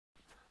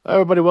Hi,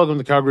 everybody, welcome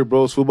to Calgary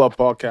Bros Football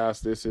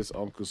Podcast. This is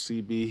Uncle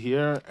CB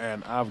here,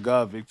 and I've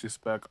got Victor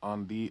Speck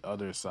on the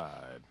other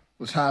side.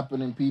 What's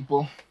happening,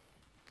 people?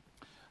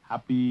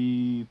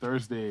 Happy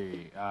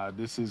Thursday.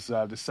 This is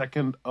the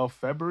 2nd of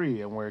February,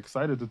 and we're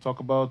excited to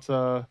talk about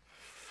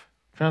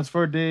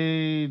transfer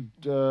day,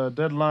 Transfer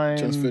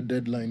deadline,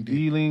 deadline day.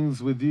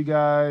 dealings with you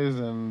guys,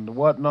 and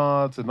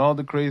whatnot, and all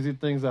the crazy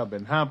things that have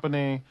been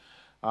happening.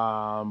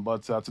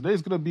 But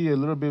today's going to be a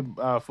little bit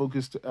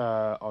focused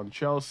on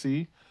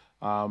Chelsea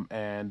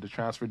and the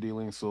transfer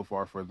dealings so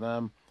far for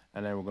them.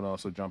 And then we're going to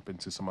also jump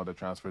into some other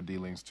transfer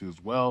dealings too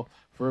as well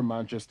for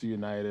Manchester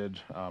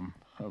United. I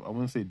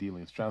wouldn't say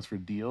dealings, transfer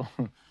deal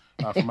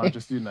for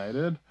Manchester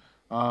United.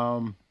 I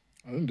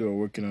think they were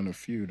working on a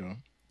few, though.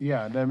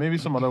 Yeah, and then maybe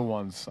some other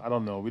ones. I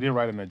don't know. We didn't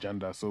write an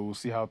agenda, so we'll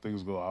see how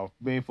things go. Our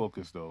main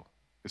focus, though,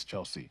 is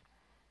Chelsea.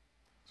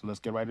 So let's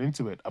get right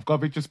into it. I've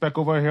got Victor Speck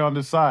over here on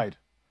this side.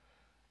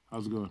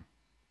 How's it going?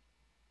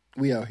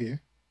 We out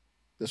here.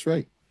 That's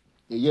right.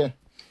 Yeah.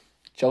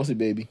 Chelsea,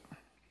 baby.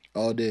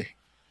 All day.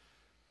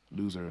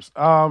 Losers.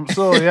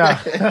 So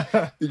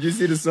yeah, Did you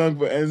see the song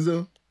for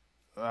Enzo?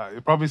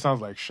 it probably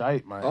sounds like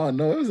shite, man. Oh,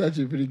 no, it was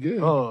actually pretty good.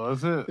 Oh,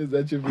 is it? It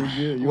was actually pretty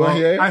good. You Well, want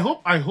to hear it?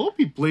 I hope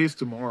he plays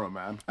tomorrow,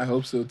 man. I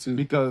hope so, too.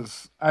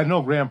 Because I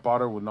know Graham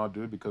Potter would not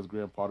do it because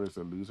Graham Potter is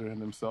a loser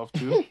in himself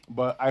too.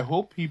 But I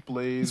hope he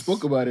plays. He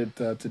spoke about it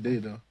today,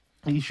 though.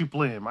 He should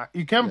play him.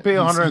 You can't pay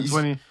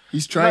 120.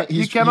 He's trying.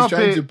 You He's cannot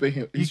trying to pay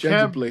him. He's you trying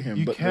to can't- play him.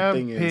 You But the can't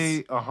thing pay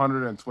is,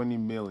 120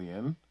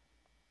 million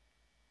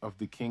of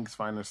the King's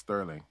finest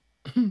sterling,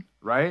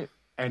 right?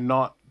 And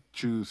not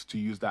choose to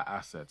use that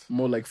asset.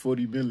 more like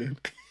 40 million.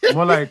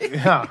 More like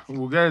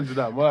we'll get into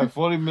that. More like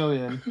 40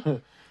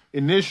 million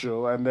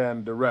initial, and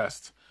then the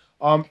rest.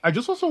 I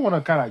just also want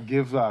to kind of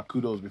give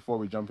kudos before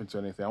we jump into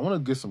anything. I want to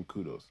give some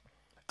kudos.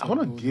 I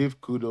want to give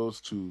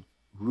kudos to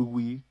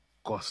Rui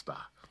Costa.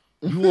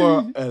 You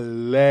are a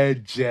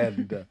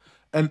legend,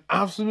 an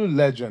absolute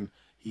legend.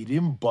 He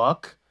didn't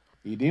buck,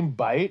 he didn't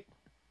bite,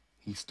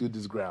 he stood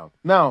his ground.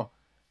 Now,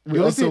 We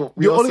also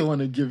want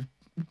to give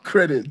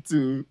credit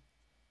to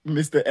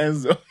Mr.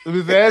 Enzo.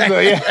 Mr.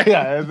 Enzo,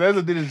 yeah,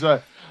 Enzo did his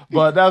job.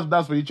 But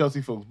that's for you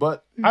Chelsea folks.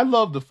 But I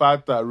love the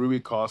fact that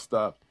Rui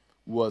Costa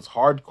was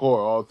hardcore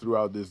all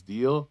throughout this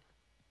deal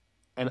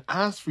and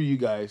asked for you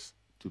guys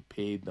to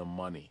pay the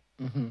money.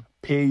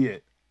 Pay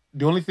it.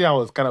 The only thing I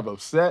was kind of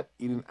upset,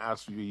 he didn't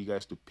ask for you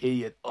guys to pay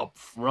it up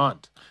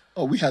front.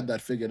 Oh, we had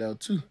that figured out,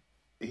 too.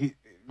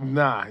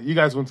 Nah, you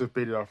guys wouldn't have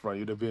paid it up front.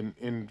 You'd have been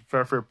in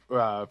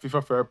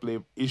FIFA Fair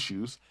Play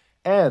issues,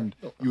 and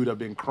you would have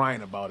been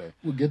crying about it.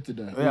 We'll get to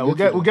that. Yeah, we'll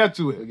get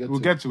to it. We'll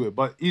get to it.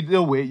 But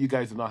either way, you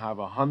guys did not have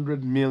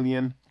 100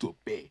 million to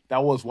pay.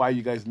 That was why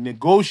you guys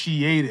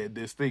negotiated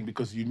this thing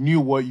because you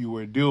knew what you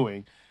were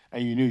doing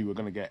and you knew you were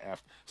gonna get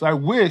effed. So I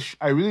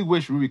really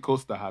wish Rui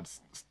Costa had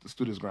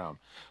stood his ground.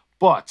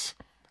 But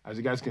as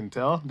you guys can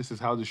tell, this is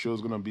how the show is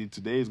gonna be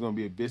today. It's gonna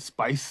be a bit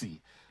spicy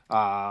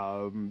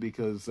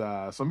because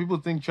some people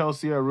think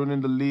Chelsea are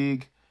ruining the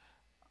league.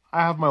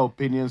 I have my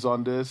opinions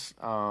on this.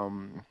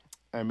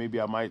 And maybe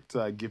I might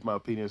give my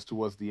opinions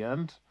towards the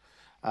end.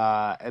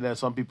 And then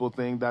some people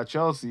think that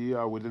Chelsea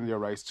are within their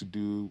rights to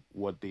do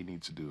what they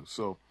need to do.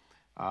 So,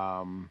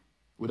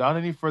 without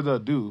any further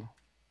ado,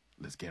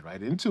 let's get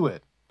right into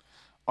it.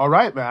 All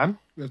right, man.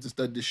 We have to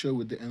start the show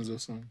with the Enzo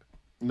song.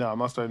 No, I'm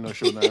not starting no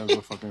show now.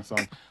 Enzo fucking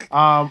song.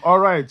 All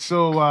right.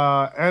 So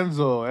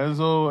Enzo,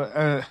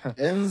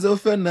 Enzo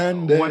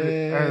Fernandez.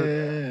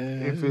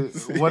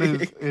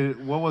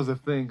 What was the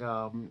thing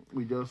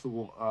we just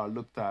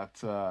looked at?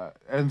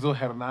 Enzo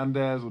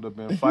Hernandez would have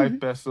been 5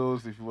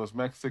 pesos if he was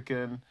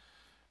Mexican.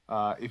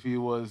 If he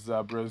was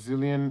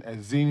Brazilian,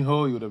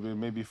 Zinho, he would have been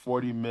maybe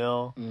 40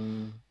 mil.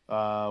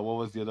 What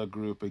was the other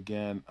group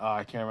again?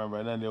 I can't remember.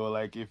 And then they were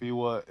like, if he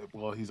was,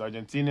 well, he's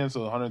Argentinian,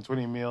 so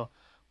 120 mil.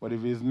 But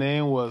if his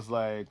name was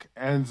like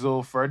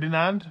Enzo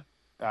Ferdinand,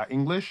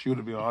 English, he would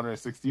have been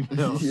 160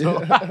 mil.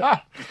 So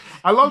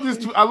I love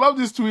this. I love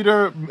these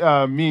Twitter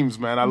memes,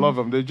 man. I love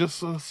them. They're just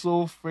so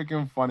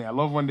freaking funny. I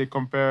love when they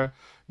compare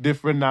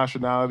different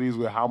nationalities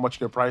with how much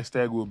their price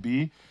tag will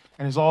be,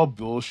 and it's all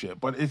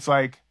bullshit. But it's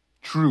like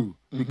true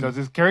because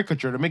it's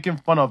caricature. They're making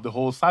fun of the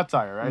whole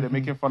satire, right? They're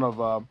making fun of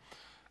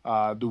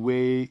the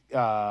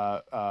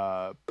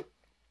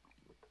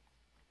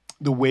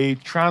way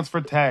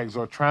transfer tags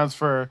or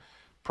transfer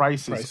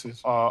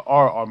prices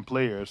are on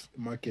players.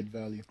 Market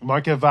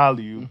Market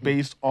value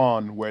based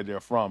on where they're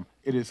from.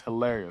 It is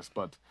hilarious.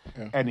 But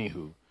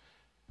anywho,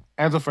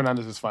 Enzo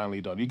Fernandez is finally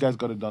done. You guys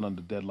got it done on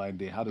the deadline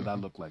day. How did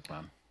that look like,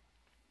 man?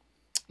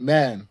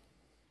 Man,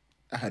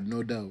 I had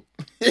no doubt.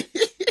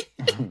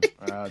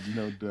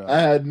 No doubt.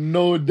 I had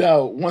no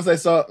doubt. Once I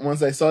saw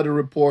the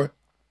report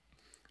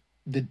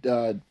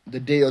the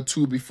day or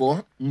two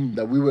before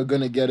that we were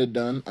gonna get it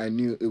done, I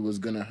knew it was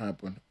gonna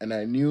happen. And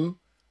I knew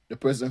the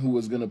person who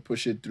was gonna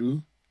push it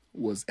through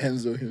was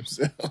Enzo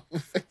himself.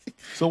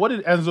 So what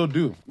did Enzo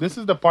do? This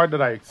is the part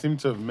that I seem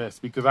to have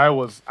missed because I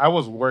was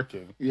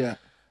working. Yeah.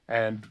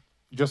 And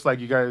just like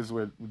you guys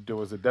were, there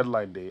was a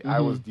deadline day. I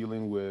was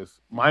dealing with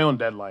my own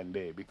deadline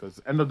day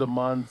because end of the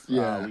month,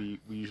 Yeah. we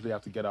usually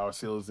have to get our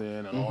sales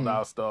in and all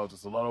that stuff.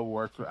 There's a lot of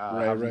work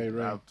Right.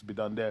 have to be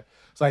done there.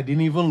 So I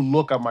didn't even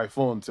look at my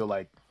phone till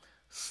like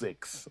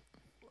 6.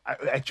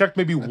 I checked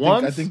maybe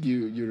once. I think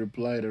you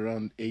replied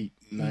around 8,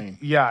 9.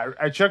 Yeah,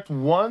 I checked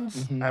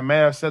once. I may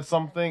have said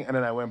something, and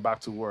then I went back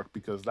to work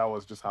because that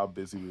was just how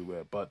busy we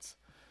were. But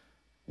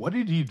what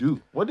did he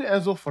do? What did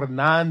Enzo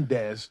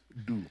Fernandez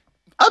do?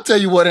 I'll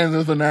tell you what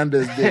Enzo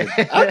Fernandez did.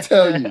 I'll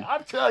tell you.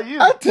 I'll tell you.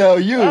 I'll tell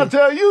you. I'll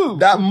tell you.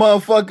 That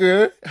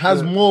motherfucker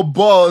has more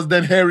balls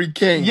than Harry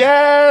Kane.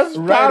 Yes,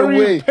 right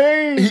away.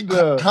 Payne.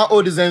 How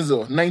old is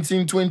Enzo?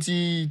 19,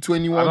 20,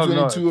 21,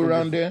 22,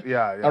 around there?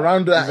 Yeah.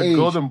 Around that He's age. a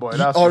golden boy.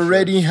 He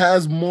already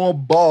has more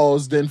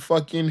balls than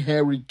fucking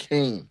Harry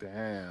Kane.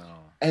 Damn.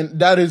 And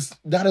that is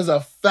a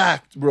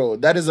fact, bro.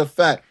 That is a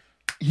fact.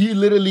 He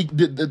literally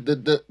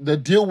the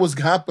deal was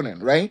happening,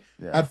 right?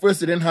 Yeah. At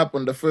first it didn't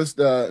happen. The first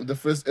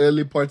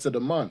early parts of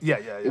the month. Yeah.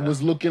 It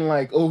was looking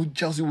like, oh,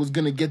 Chelsea was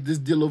gonna get this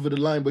deal over the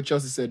line, but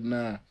Chelsea said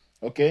nah.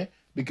 Okay?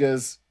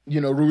 Because,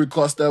 Rui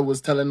Costa was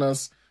telling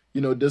us,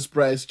 this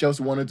price.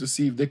 Chelsea wanted to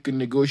see if they could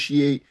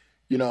negotiate.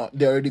 They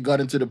already got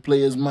into the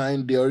player's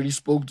mind. They already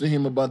spoke to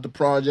him about the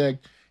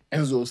project.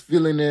 Enzo's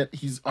feeling it.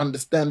 He's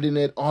understanding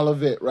it, all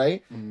of it,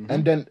 right?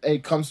 And then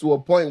it comes to a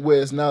point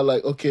where it's now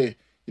like, okay,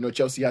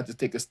 Chelsea had to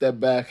take a step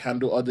back,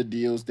 handle other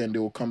deals, then they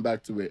will come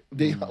back to it.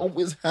 They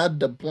always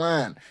had the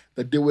plan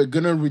that they were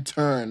going to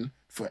return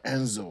for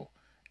Enzo.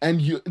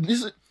 And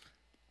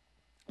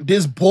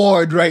this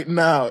board right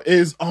now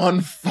is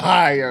on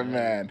fire,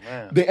 man.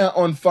 They are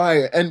on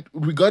fire. And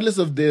regardless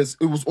of this,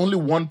 it was only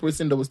one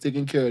person that was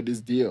taking care of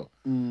this deal.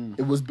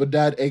 It was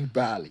Badad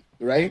Eghbali,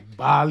 right?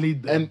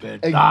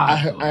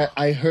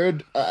 I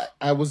heard,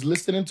 I was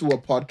listening to a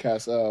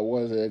podcast,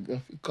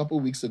 a couple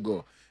weeks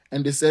ago,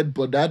 and they said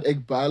Badad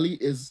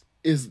Eghbali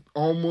is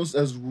almost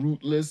as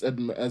ruthless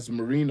as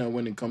Marina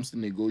when it comes to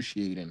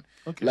negotiating.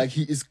 Okay. Like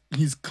he's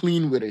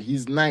clean with it.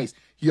 He's nice.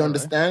 He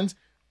understands.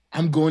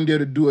 I'm going there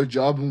to do a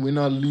job, and we're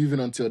not leaving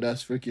until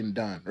that's freaking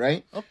done,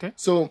 right? Okay.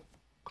 So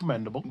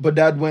commendable.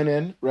 Badad went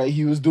in, right?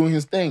 He was doing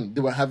his thing.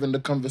 They were having the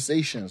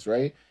conversations,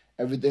 right?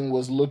 Everything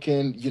was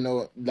looking,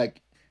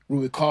 like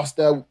Rui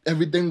Costa.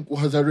 Everything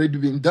has already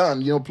been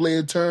done.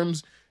 Player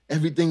terms.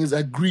 Everything is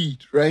agreed,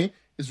 right?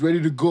 It's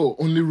ready to go.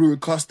 Only Rui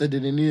Costa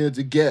that they needed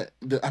to get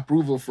the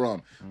approval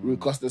from. Rui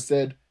Costa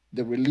said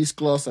the release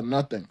clause or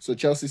nothing. So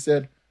Chelsea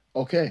said,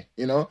 okay,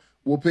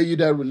 we'll pay you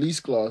that release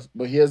clause,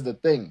 but here's the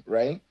thing,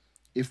 right?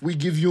 If we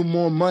give you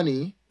more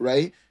money,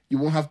 right, you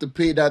won't have to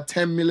pay that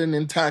 10 million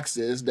in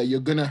taxes that you're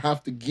going to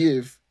have to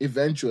give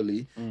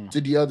eventually to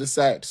the other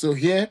side. So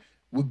here,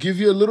 we'll give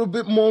you a little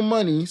bit more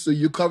money so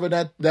you cover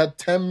that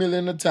 10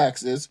 million in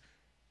taxes.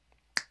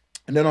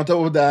 And then on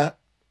top of that,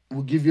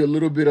 we'll give you a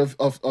little bit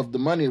of the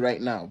money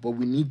right now, but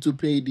we need to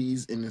pay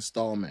these in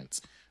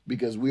installments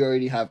because we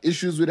already have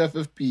issues with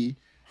FFP.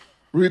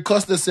 Rui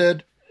Costa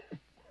said,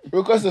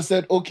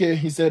 okay,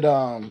 he said,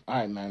 all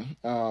right, man,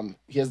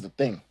 here's the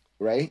thing,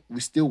 right? We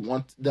still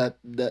want that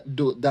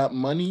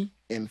money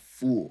in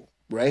full,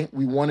 right?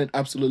 We want it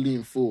absolutely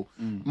in full.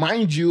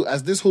 Mind you,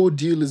 as this whole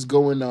deal is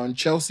going on,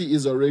 Chelsea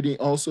is already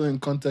also in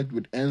contact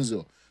with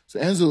Enzo.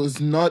 So Enzo is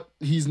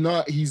he's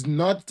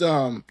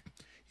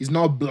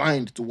not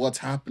blind to what's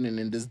happening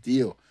in this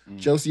deal.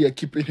 Chelsea are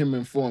keeping him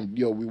informed.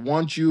 Yo, we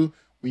want you.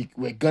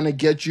 We're going to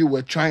get you.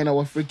 We're trying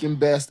our freaking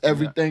best.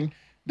 Everything. Yeah.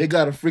 They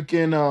got a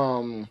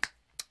freaking,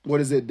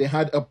 what is it? They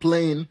had a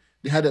plane.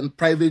 They had a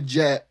private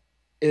jet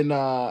in,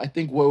 I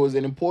think, where was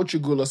it? In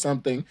Portugal or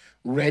something,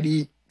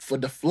 ready for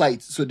the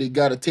flight. So they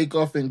got to take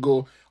off and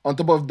go. On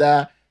top of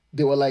that,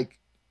 they were like,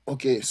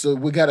 okay, so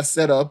we got to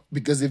set up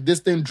because if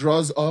this thing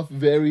draws off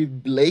very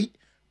late,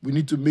 we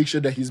need to make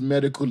sure that his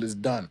medical is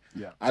done.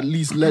 Yeah. At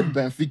least let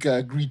Benfica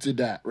agree to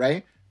that,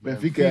 right?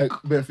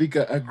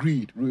 Benfica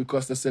agreed. Rui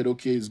Costa said,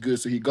 okay, it's good.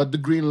 So he got the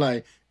green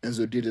light.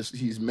 Enzo did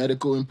his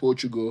medical in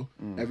Portugal.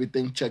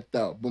 Everything checked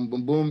out. Boom,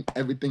 boom, boom.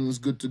 Everything was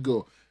good to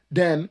go.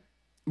 Then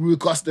Rui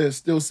Costa is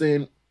still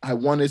saying, I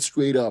want it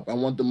straight up. I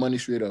want the money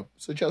straight up.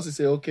 So Chelsea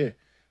say, okay.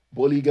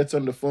 Boli gets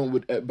on the phone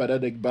with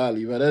Badad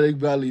Eghbali. Badad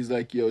Eghbali is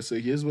like, yo, so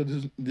here's what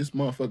this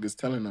motherfucker is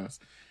telling us.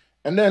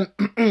 And then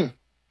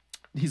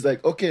he's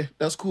like, okay,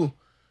 that's cool.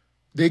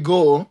 They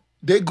go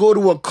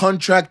to a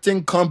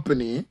contracting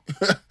company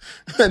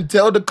and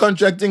tell the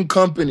contracting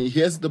company,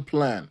 here's the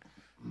plan.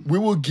 We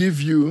will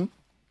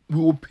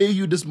pay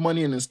you this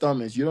money in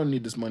installments. You don't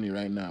need this money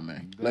right now,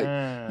 man.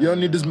 Like, you don't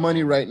need this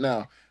money right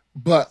now.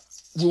 But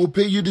we will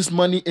pay you this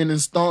money in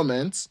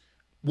installments.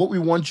 What we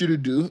want you to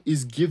do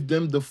is give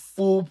them the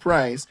full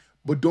price,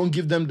 but don't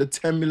give them the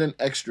 10 million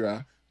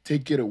extra.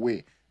 Take it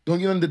away. Don't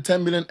give them the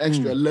 10 million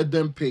extra. Let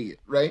them pay it,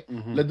 right?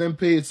 Let them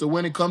pay it. So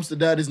when it comes to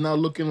that, it's now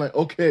looking like,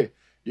 okay,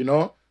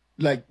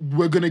 like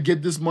we're going to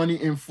get this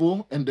money in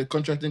full. And the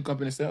contracting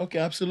company said, okay,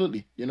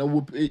 absolutely.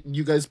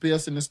 You guys pay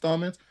us in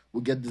installments.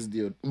 We'll get this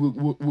deal.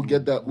 We'll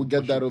get that. We'll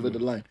get that over the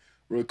line.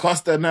 Rui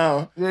Costa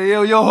now.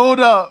 Yo, hold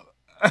up.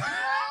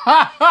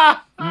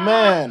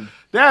 Man.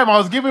 Damn, I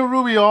was giving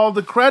Rui all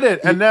the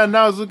credit, and then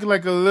now it's looking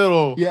like a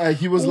little. Yeah,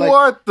 he was like,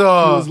 what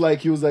the?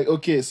 He was like,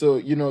 okay,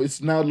 so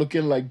it's now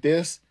looking like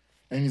this,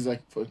 and he's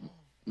like, fuck,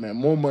 man,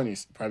 more money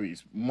is probably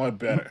more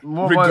better.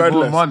 More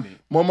money.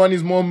 More money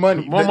is more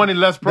money. More money,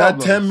 less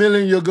problems. That $10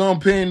 million you're gonna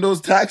pay in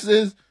those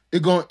taxes,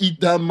 you're gonna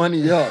eat that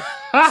money up.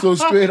 So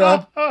straight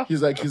up,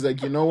 he's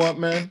like, you know what,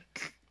 man?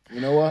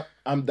 You know what?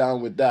 I'm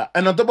down with that.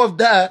 And on top of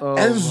that,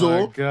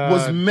 Enzo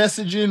was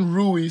messaging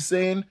Rui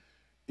saying,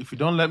 if you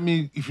don't let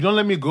me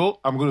go,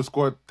 I'm gonna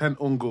score 10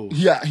 own goals.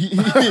 Yeah, he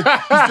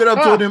straight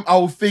up told him,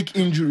 I'll fake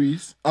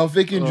injuries. I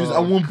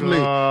won't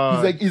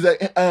play. He's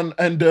like, and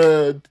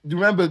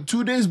remember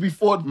 2 days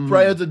before,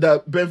 prior to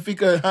that,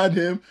 Benfica had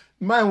him.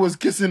 Man was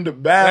kissing the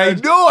bag.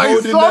 I know, I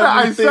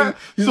saw that.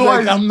 He's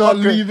like, I'm not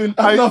leaving.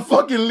 I'm not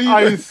fucking leaving.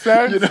 I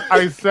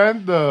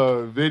sent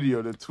the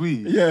video, the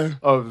tweet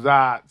of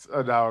that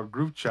in our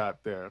group chat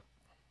there.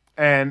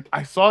 And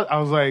I saw it, I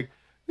was like,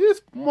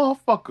 this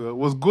motherfucker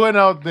was going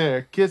out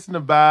there, kissing the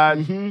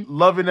badge,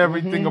 loving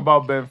everything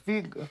about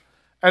Benfica.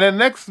 And the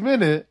next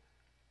minute,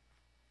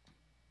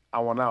 I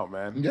want out,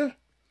 man. Yeah.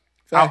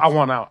 I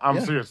want out. I'm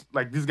serious.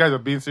 Like, these guys are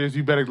being serious.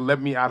 You better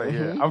let me out of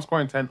here. I'm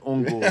scoring 10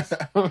 own goals.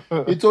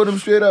 He told him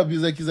straight up.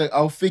 He's like,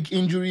 I'll fake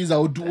injuries.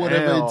 I'll do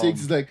whatever it takes.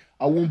 He's like,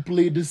 I won't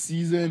play this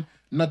season.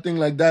 Nothing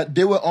like that.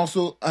 They were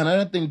also,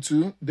 another thing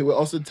too, they were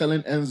also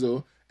telling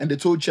Enzo, and they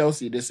told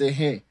Chelsea, they say,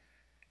 hey,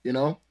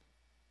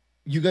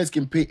 you guys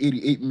can pay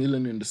 88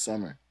 million in the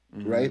summer,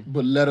 right?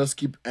 But let us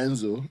keep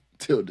Enzo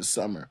till the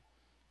summer.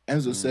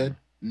 Enzo said,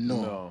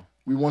 no.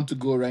 We want to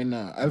go right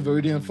now. I've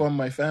already informed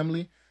my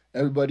family.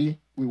 Everybody,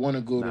 we want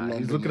to go to London.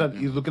 He's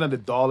looking at the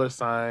dollar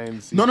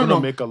signs. He's No.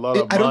 Make a lot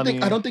of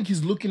money. I don't think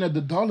he's looking at the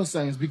dollar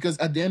signs, because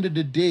at the end of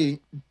the day,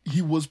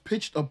 he was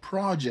pitched a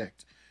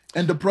project.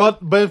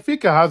 But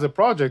Benfica has a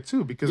project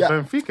too, because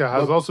Benfica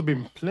has also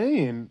been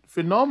playing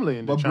phenomenally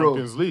in the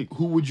Champions League.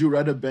 Who would you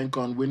rather bank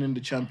on winning the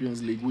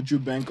Champions League? Would you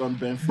bank on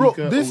Benfica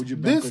or would you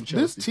bank on Chelsea?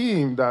 This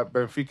team that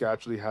Benfica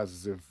actually has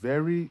is a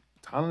very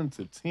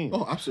talented team.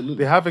 Oh,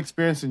 absolutely. They have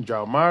experience in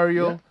João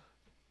Mario,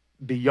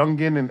 the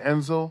youngin and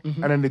Enzo,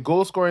 and then the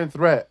goal scoring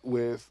threat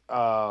with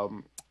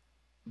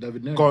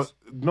David Neres.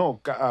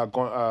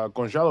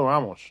 Gonzalo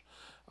Ramos.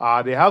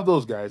 They have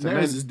those guys.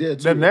 Neres is there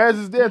too. Neres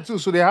is there too.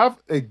 So they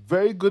have a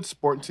very good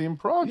sport team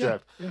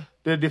project. Yeah.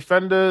 Their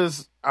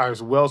defenders are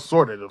well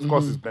sorted. Of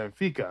course, it's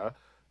Benfica.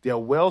 They are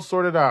well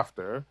sorted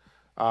after.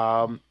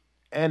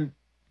 And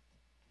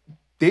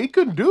they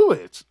can do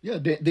it. Yeah,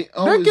 they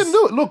can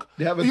do it. Look,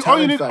 they have a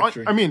talent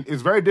factory. I mean,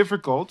 it's very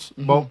difficult,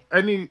 but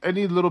any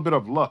little bit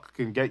of luck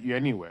can get you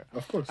anywhere.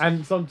 Of course.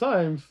 And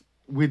sometimes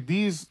with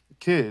these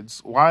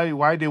kids,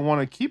 why they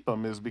want to keep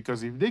them is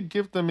because if they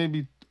give them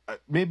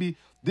maybe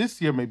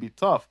this year may be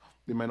tough,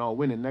 they might not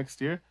win it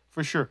next year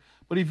for sure.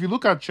 But if you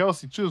look at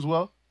Chelsea too as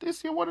well,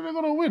 this year what are they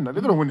going to win? They're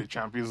going to win the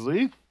Champions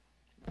League.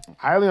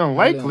 Highly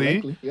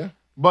unlikely. Yeah.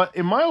 But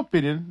in my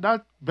opinion,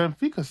 that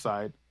Benfica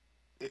side,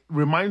 it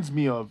reminds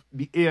me of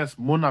the AS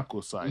Monaco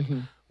side,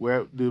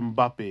 where the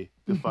Mbappe,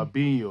 the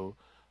Fabinho,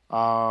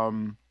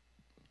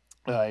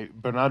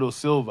 Bernardo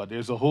Silva,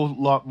 there's a whole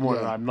lot more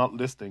that I'm not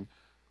listing.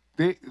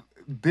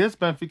 This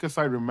Benfica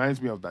side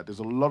reminds me of that. There's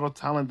a lot of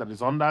talent that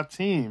is on that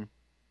team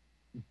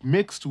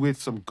mixed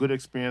with some good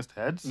experienced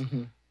heads,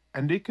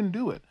 and they can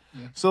do it.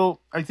 Yeah. So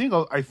I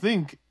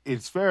think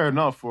it's fair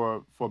enough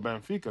for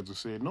Benfica to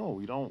say, no,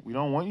 we don't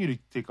want you to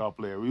take our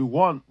player. We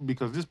want,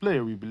 because this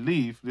player, we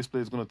believe this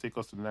player is going to take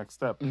us to the next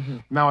step.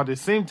 Now at the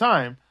same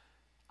time,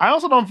 I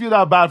also don't feel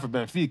that bad for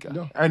Benfica.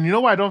 No. And you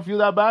know why I don't feel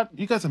that bad?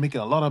 You guys are making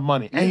a lot of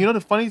money. And you know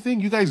the funny thing?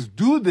 You guys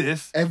do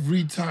this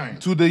every time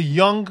to the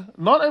young,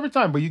 not every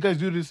time, but you guys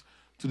do this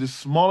to the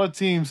smaller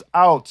teams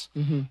out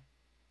in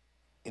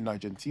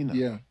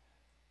Argentina,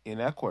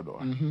 in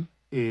Ecuador,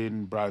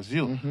 in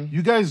Brazil.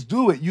 You guys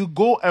do it. You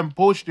go and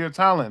poach their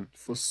talent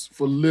for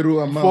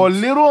little amounts. For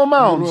little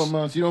amounts. Little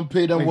amounts. You don't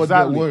pay them what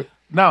they're worth.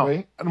 Now,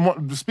 right?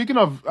 Speaking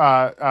of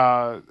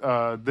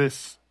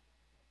this,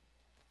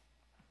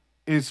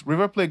 is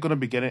River Plate going to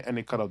be getting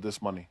any cut of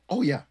this money?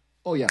 Oh yeah.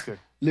 Okay.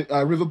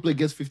 River Plate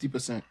gets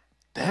 50%.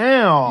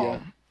 Damn. Yeah.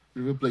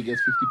 River Plate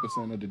gets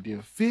 50% of the deal.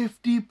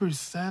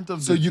 50%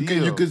 of the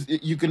deal. So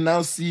you can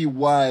now see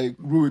why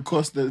Rui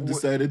Costa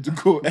decided to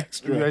go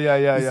extra.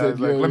 Yeah. Said,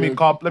 like, let me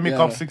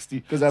cop 60.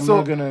 Because I'm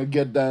not gonna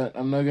get that.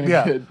 I'm not gonna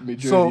get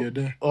majority of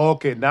that.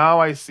 Okay, now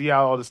I see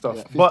how all the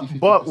stuff. Yeah, 50,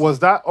 but was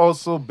that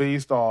also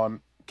based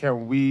on,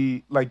 can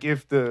we, like,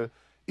 if the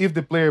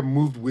player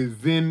moved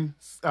within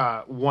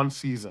one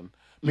season?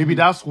 Maybe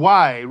that's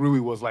why Rui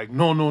was like,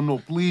 no,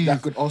 please.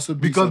 That could also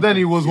be because then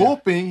he was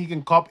hoping he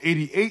can cop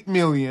 88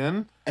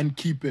 million and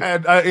keep it.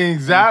 And,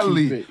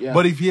 exactly. And keep it,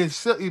 But if he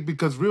has,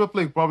 because River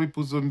Plate probably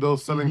puts in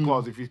those selling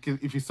clauses.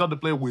 If you sell the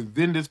player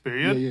within this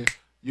period,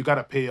 you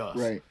gotta pay us.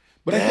 Right.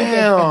 But I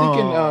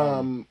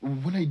think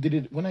when I did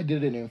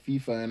it in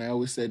FIFA, and I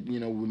always said,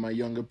 with my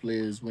younger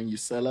players, when you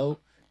sell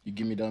out, you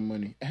give me that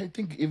money. I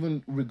think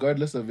even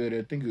regardless of it,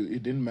 I think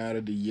it didn't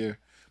matter the year.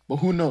 But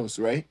who knows,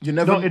 right? You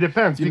never. No, it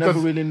depends. You never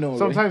really know.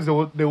 Sometimes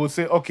they will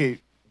say, okay,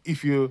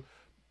 if you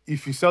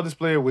sell this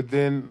player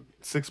within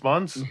 6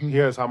 months,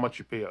 here's how much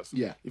you pay us.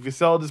 Yeah. If you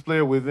sell this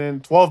player within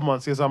 12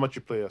 months, here's how much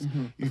you pay us.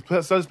 If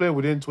you sell this player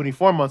within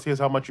 24 months, here's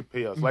how much you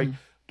pay us. Like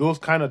those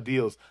kind of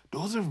deals.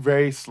 Those are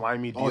very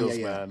slimy deals,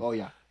 man. Oh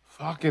yeah.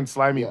 Fucking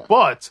slimy. Yeah.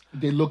 But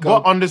They look but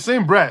out. on the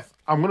same breath,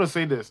 I'm gonna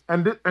say this,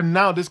 and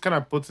now this kind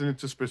of puts it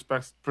into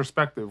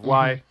perspective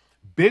why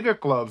bigger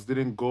clubs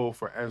didn't go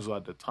for Enzo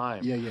at the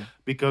time. Yeah.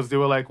 Because they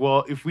were like,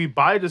 well, if we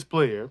buy this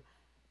player,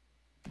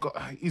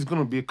 he's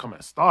gonna become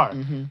a star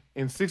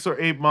in 6 or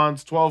 8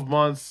 months, 12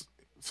 months.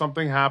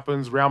 Something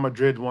happens. Real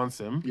Madrid wants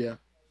him. Yeah.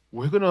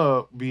 We're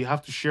gonna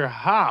have to share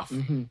half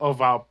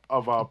of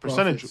our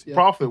percentage yeah.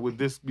 profit with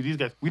these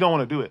guys. We don't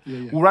want to do it.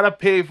 Yeah. We'd rather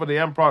pay for the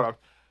end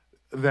product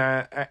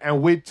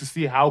and wait to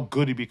see how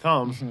good he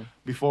becomes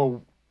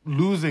before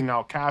losing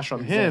our cash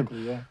on him.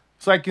 Yeah.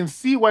 So I can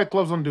see why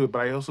clubs don't do it, but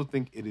I also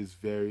think it is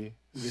very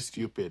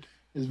stupid.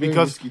 It's very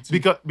because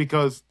risky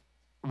because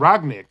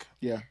Ragnick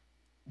Yeah.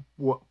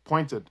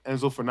 pointed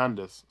Enzo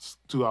Fernandez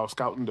to our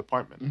scouting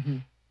department. Mm-hmm.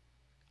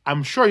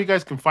 I'm sure you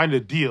guys can find a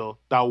deal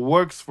that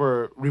works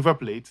for River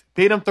Plate.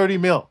 Pay them 30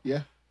 mil.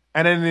 Yeah.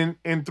 And then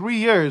in 3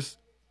 years,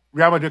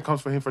 Real Madrid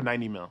comes for him for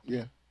 90 mil.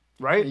 Yeah.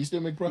 Right? And you still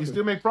make profit. You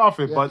still make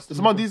profit, Yeah, but still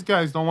some make of these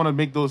guys don't want to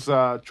make those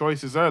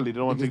choices early. They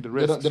don't want to take the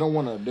risks. They don't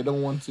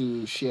want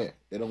to share.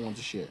 They don't want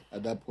to share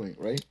at that point,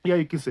 right? Yeah,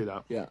 you can say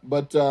that. Yeah.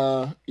 But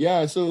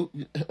yeah, so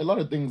a lot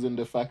of things in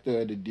the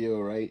factor of the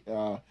deal, right?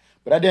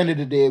 But at the end of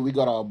the day, we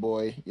got our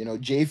boy,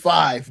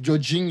 J5,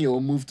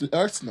 Jorginho moved to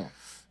Arsenal.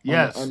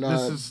 Yes,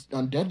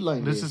 on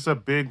deadline. This day. is a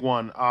big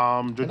one.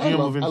 I Jorginho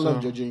moving love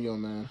to Jorginho,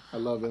 man. I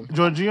love him.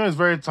 Jorginho is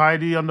very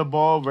tidy on the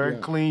ball, very Yeah.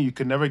 clean. You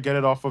can never get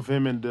it off of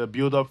him in the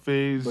build-up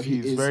phase. But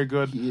He's very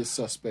good. He is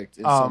suspect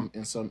in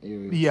some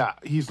areas. Yeah,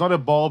 he's not a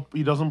ball.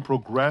 He doesn't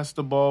progress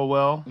the ball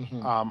well,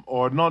 Mm-hmm.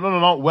 or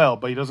not well,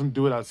 but he doesn't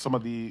do it as some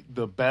of the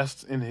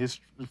best in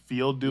his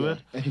field do it.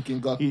 And he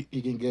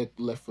can get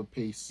left for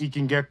pace. He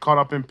can get caught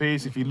up in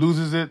pace. If he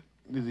loses it,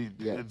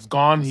 it's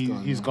gone.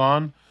 He's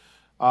gone,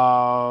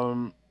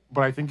 gone.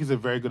 But I think he's a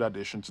very good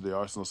addition to the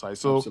Arsenal side.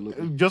 So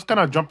Absolutely. just kind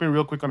of jumping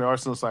real quick on the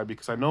Arsenal side,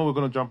 because I know we're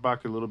going to jump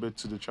back a little bit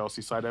to the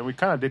Chelsea side, and we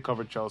kind of did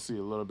cover Chelsea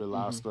a little bit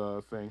last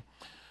thing.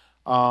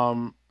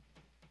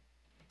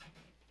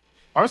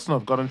 Arsenal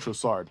have gotten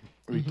Trossard.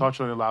 We touched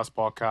on the last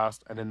podcast,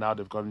 and then now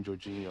they've gotten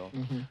Jorginho.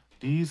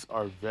 These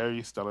are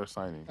very stellar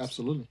signings.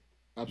 Absolutely.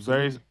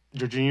 Very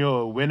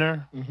Jorginho, a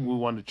winner who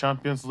won the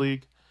Champions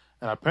League.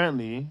 And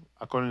apparently,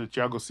 according to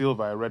Thiago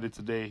Silva, I read it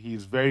today,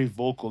 he's very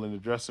vocal in the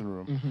dressing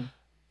room.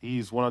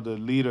 He's one of the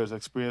leaders,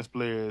 experienced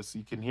players.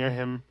 You can hear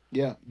him,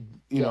 Yeah.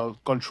 you know,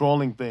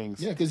 controlling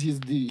things. Yeah, because he's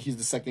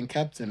the second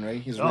captain,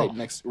 right? He's Oh.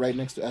 right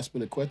next to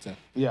Aspilicueta.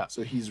 Yeah.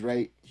 So he's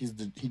right.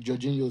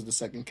 Jorginho is the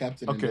second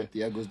captain, Okay. and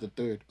Thiago's the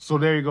third. So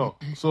there you go.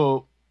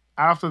 So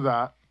after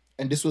that,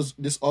 And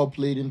this all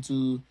played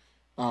into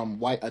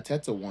why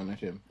Arteta wanted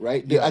him,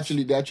 right? They Yes.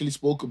 actually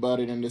spoke about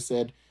it, and they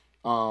said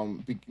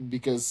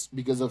because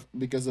of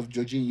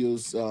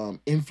Jorginho's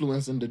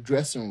influence in the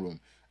dressing room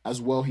as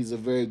well. He's a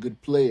very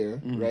good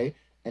player, right?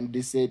 And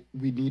they said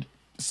we need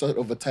sort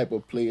of a type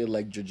of player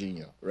like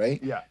Jorginho,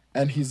 right? Yeah.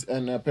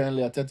 And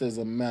apparently Arteta is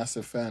a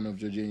massive fan of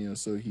Jorginho,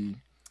 so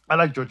I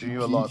like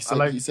Jorginho a lot.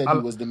 he said he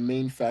was the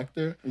main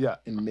factor Yeah.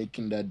 in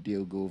making that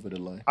deal go over the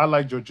line. I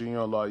like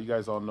Jorginho a lot. You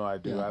guys all know I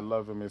do. Yeah. I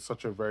love him. He's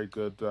such a very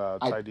good, I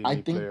tidy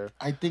think player.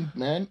 I think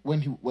man,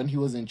 when he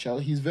was in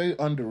Chelsea, he's very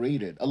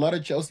underrated. A lot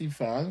of Chelsea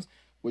fans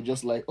were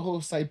just like, oh,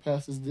 side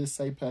passes this,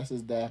 side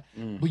passes that.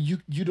 But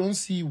you don't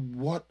see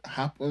what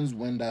happens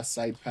when that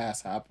side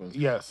pass happens.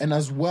 Yes. And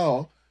as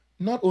well,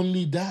 not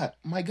only that,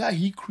 my guy,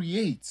 he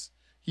creates.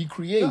 He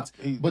creates.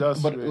 Yeah, he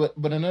does create.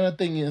 But another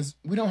thing is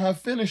we don't have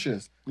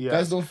finishers. Yes.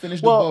 Guys don't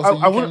finish the Well, ball.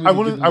 So I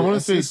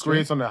wouldn't say he assist,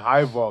 creates on a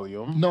high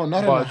volume. No,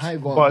 not on a high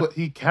volume, But but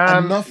he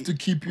can enough to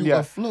keep you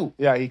afloat.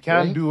 Yeah, he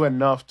can right? do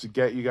enough to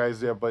get you guys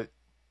there. But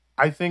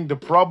I think the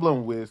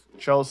problem with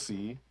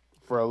Chelsea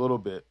for a little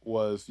bit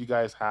was you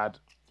guys had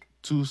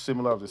two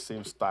similar of the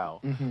same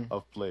style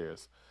of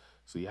players.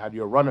 So you had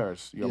your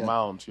runners, your Yeah.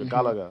 Mount, your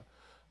Gallagher.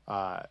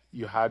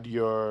 You had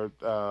your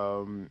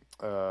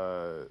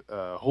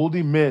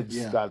holding mids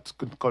Yeah. that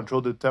could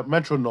control the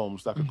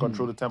metronomes that could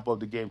control the tempo of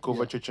the game,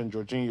 Kovacic and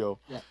Jorginho.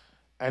 Yeah.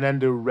 And then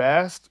the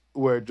rest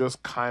were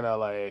just kind of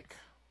like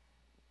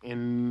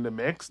in the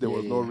mix. There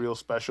was no yeah. real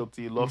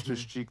specialty.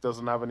 Loftus-Cheek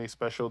doesn't have any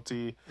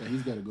specialty. Yeah,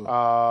 he's got to go.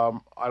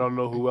 I don't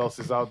know who else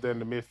is out there in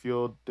the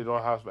midfield. They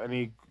don't have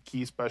any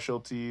key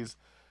specialties.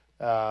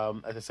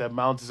 As I said,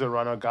 Mount is a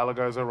runner.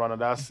 Gallagher is a runner.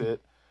 That's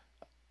it.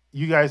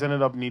 You guys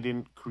ended up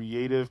needing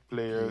creative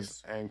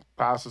players and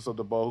passers of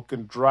the ball who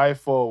can drive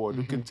forward,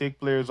 who can take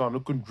players on, who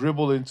can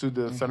dribble into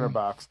the center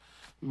backs.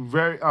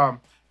 Very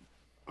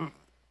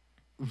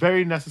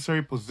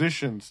necessary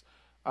positions,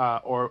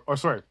 or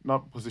sorry,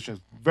 not positions.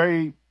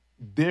 Very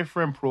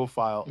different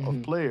profile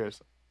of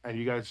players, and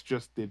you guys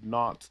just did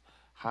not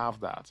have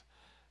that.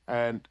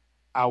 And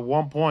at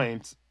one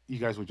point, you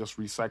guys were just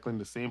recycling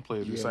the same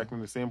players,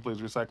 recycling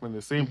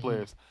the same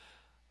players.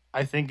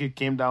 I think it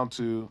came down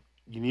to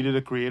you needed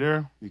a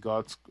creator. You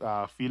got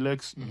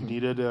Felix. You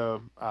needed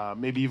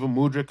maybe even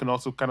Mudryk can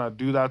also kind of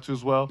do that too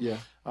as well. Yeah.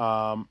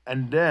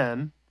 And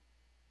then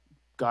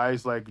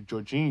guys like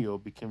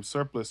Jorginho became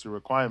surplus to Yeah,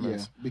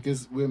 requirements.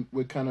 because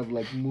we're kind of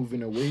like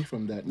moving away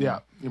from that now. Yeah,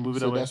 you're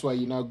moving So away. that's why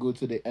you now go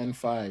to the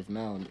N5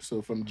 now.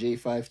 So from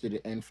J5 to the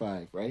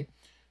N5, right?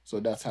 So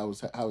that's how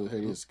it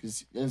is.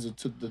 Because Enzo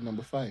took the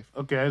number 5.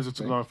 Okay, Enzo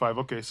took number 5.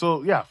 Okay,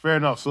 so yeah, fair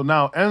enough. So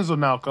now Enzo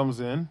now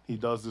comes in. He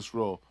does this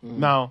role.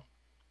 Now,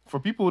 for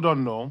people who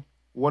don't know,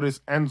 what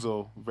is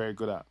Enzo very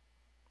good at?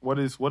 What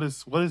is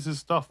his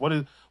stuff?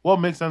 What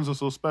makes Enzo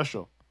so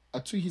special?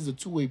 He's a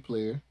two-way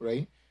player,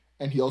 right?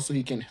 And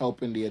he can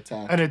help in the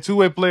attack. And a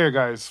two-way player,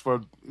 guys,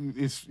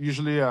 it's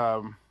usually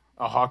a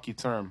hockey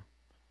term.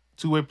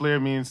 Two-way player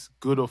means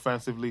good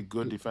offensively,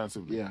 good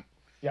defensively. Yeah.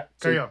 Yeah,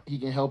 carry on. He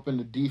can help in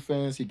the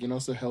defense. He can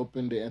also help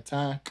in the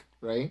attack,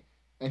 right?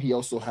 And he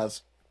also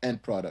has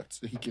end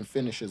products, so he can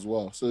finish as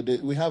well. So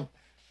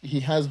he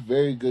has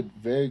very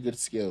good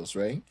skills,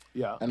 right?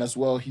 Yeah. And as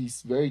well,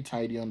 he's very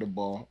tidy on the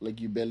ball. Like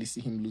you barely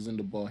see him losing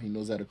the ball. He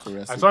knows how to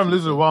caress it. I saw him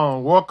losing the ball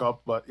on World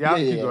Cup, but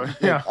keep going.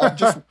 Yeah.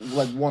 Just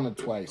like one or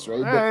twice,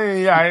 right? But,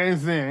 I didn't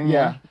see it.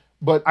 yeah.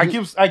 But I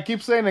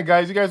keep saying it,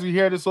 guys. You guys will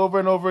hear this over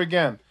and over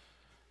again.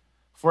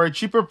 For a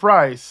cheaper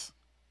price,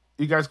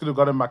 you guys could have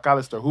gotten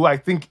McAllister, who I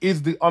think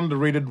is the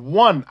underrated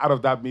one out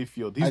of that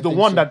midfield. He's the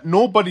one that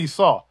nobody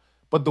saw,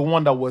 but the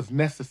one that was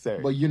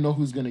necessary. But you know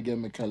who's gonna get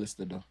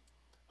McAllister though?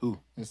 Who?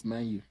 It's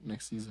Man U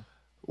next season.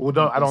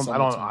 Well, I don't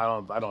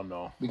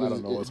know. Because I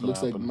don't know what's it looks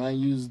gonna like happen. Man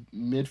U's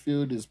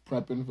midfield is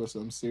prepping for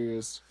some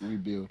serious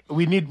rebuild.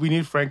 We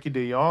need Frankie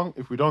De Jong.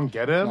 If we don't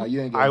get him, No,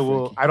 you ain't getting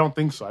Frankie. I don't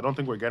think so. I don't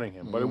think we're getting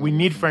him. But we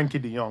need Frankie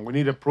De Jong. We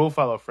need a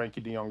profile of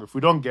Frankie De Jong. If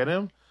we don't get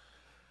him,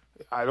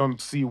 I don't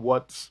see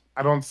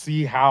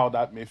how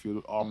that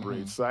midfield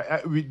operates.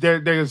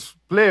 There's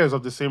players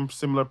of the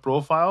similar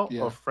profile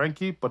of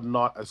Frankie, but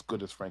not as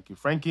good as Frankie.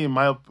 Frankie, in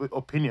my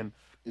opinion,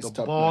 It's the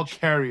top ball notch.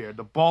 carrier,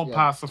 the ball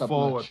passer top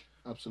forward. notch.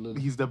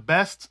 Absolutely. He's the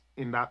best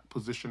in that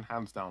position,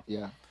 hands down.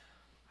 Yeah.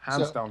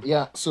 Hands down.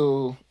 Yeah,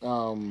 so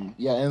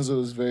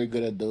Enzo is very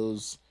good at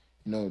those,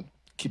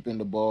 keeping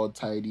the ball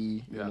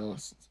tidy,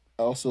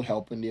 also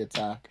helping the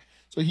attack.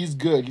 So he's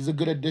good. He's a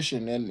good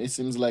addition, and it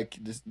seems like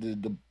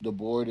the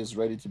board is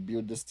ready to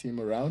build this team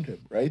around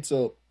him, right?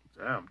 So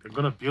Damn, they're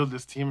gonna build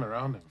this team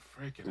around him.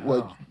 Freaking hell.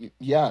 well,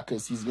 yeah,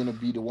 because he's gonna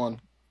be the one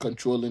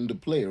controlling the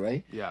play,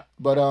 right? Yeah.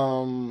 But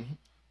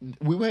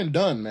we weren't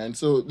done, man.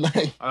 So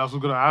like, I was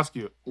going to ask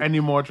you, any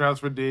more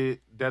transfer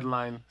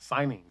deadline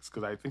signings?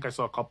 Because I think I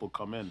saw a couple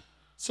come in.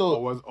 so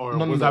Was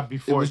that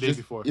before, day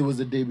before? It was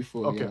the day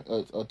before, Okay.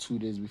 or 2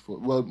 days before.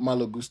 Well,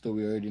 Malo Gusto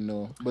we already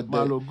know, but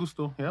Malo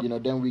Gusto, yeah.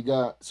 then we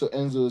got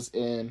Enzo's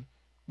in.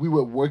 We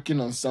were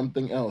working on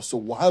something else. So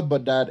while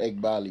Badad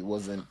Egbali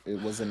wasn't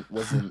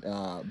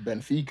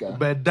Benfica,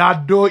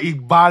 Bedado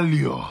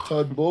Igbalio.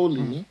 Todd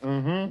Bowley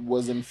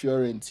was in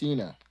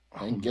Fiorentina,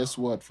 and guess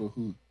what? For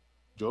who?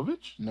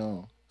 Jovic?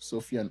 No,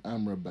 Sofian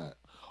Amrabat.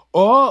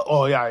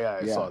 Oh, yeah,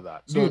 I saw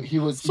that. So Dude, he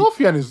was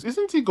Sofian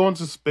isn't he going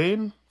to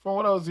Spain from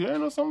what I was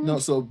hearing or something? No,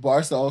 so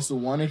Barca also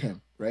wanted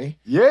him, right?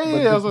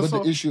 Yeah. But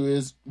the issue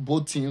is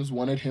both teams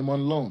wanted him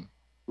on loan,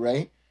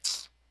 right?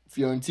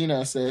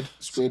 Fiorentina said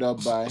straight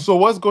up buy. So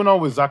what's going on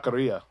with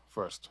Zakaria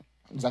first?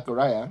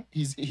 Zachariah,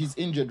 he's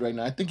injured right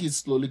now. I think he's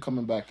slowly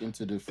coming back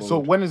into the fold. So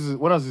when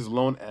does his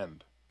loan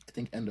end? I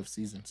think end of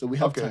season. So we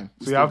have time.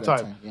 So you have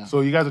time. Yeah.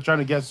 So you guys are trying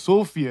to get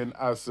Sofian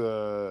as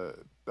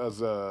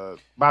a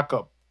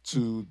backup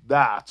to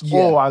that,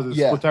 or as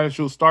a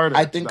potential starter.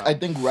 I think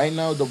right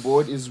now the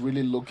board is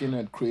really looking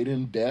at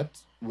creating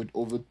depth with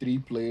over 3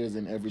 players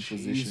in every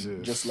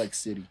position, just like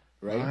City,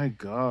 right? My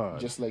God,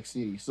 just like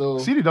City. So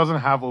City doesn't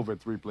have over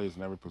 3 players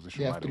in every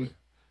position. they have by the 3. way.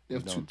 They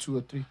have two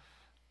or three.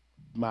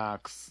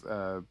 Max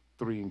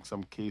 3 in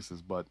some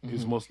cases, but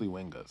it's mostly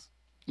wingers.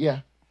 Yeah.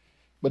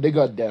 But they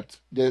got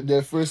depth.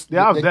 They're first. They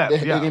have depth.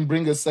 They can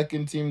bring a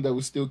second team that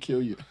will still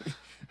kill you,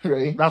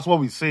 right? That's what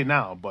we say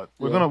now. But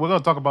we're gonna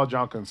talk about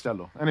John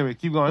Cancelo. Anyway,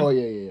 keep going. Oh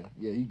yeah.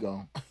 He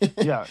gone.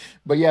 Yeah.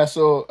 But yeah,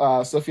 so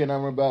Sofian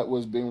Amrabat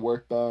was being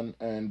worked on,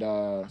 and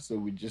so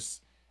we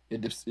just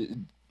it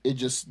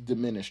just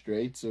diminished,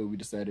 right? So we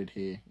decided,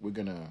 hey, we'll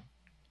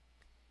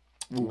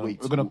wait.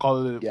 We're gonna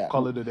call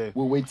it a day.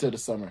 We'll wait till the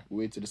summer.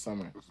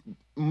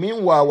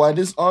 Meanwhile, while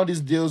all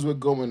these deals were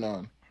going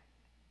on,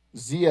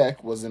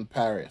 Ziyech was in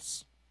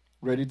Paris,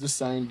 ready to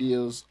sign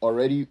deals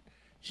already.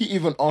 He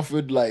even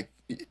offered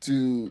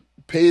to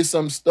pay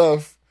some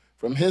stuff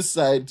from his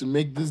side to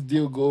make this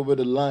deal go over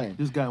the line.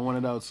 This guy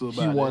wanted out so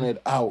bad. He wanted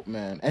out,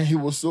 man, and he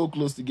was so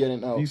close to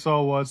getting out. He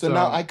saw what. So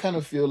now I kind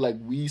of feel like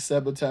we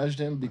sabotaged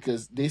him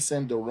because they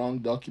sent the wrong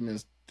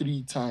documents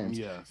 3 times.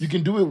 Yes. You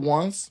can do it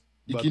once.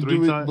 You can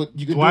do it, but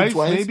you can twice,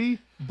 do it twice. Maybe.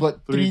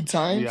 But 3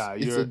 times, yeah,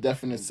 it's a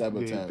definite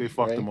sabotage. They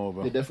fucked him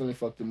over. They definitely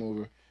fucked him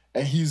over.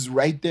 And he's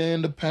right there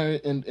in the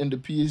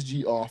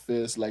PSG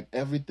office, like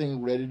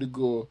everything ready to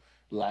go.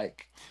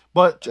 Like,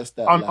 but just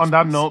that. On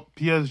that note,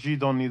 PSG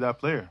don't need that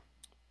player.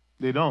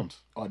 They don't.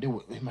 Oh, they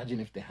would imagine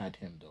if they had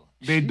him though.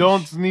 They Sheesh.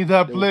 don't need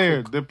that They would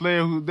player. cook. The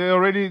player who they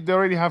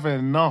already have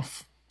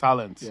enough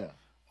talent Yeah.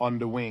 on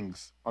the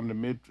wings, on the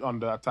mid, on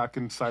the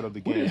attacking side of the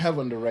Who do you game. have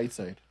on the right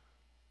side?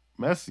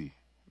 Messi.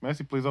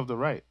 Messi plays off the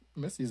right.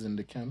 Messi's in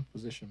the cam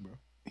position, bro.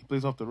 He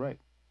plays off the right.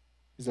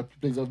 Plays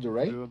off the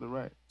right. Plays off the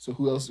right. So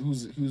who else?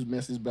 Who's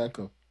Messi's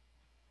backup?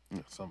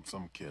 Yeah,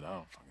 some kid. I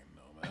don't fucking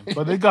know, man.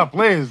 But they got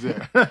players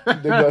there.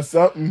 They got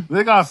something.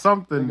 They got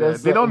something They got there.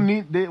 They don't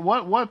something. need.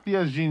 What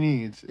PSG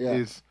needs Yeah.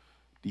 is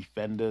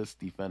defenders,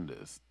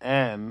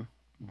 and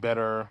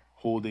better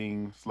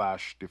holding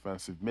 /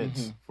 defensive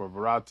mids for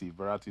Verratti.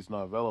 Verratti's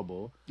not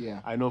available.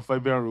 Yeah. I know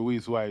Fabian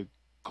Ruiz, who I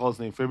call his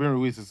name. Fabian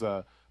Ruiz is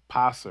a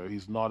passer.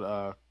 He's not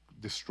a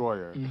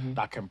destroyer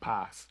that can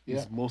pass. Yeah.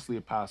 He's mostly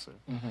a passer.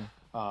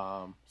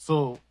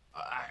 So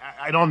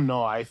I don't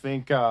know. I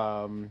think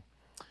I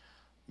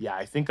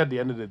think at the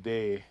end of the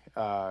day,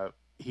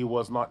 he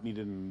was not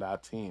needed in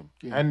that team.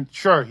 Yeah. And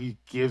sure, he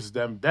gives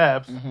them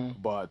depth,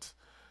 but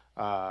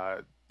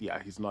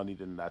he's not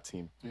needed in that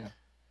team. Yeah.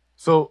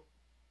 So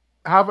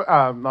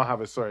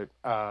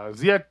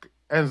Ziyech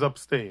ends up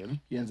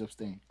staying. He ends up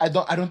staying. I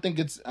don't think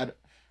it's a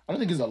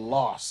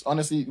loss.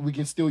 Honestly, we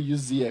can still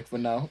use Ziyech for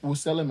now. We'll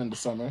sell him in the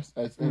summers.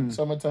 In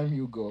summertime,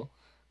 he'll go.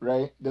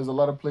 Right? There's a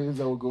lot of players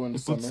that will go in the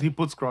summer. He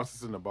puts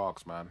crosses in the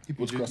box, man. He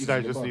puts you crosses guys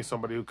in the just box. need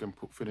somebody who can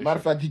finish. Matter it.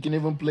 of fact, he can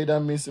even play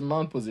that Mason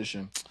Mount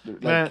position.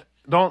 Man,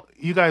 don't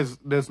you guys?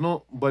 There's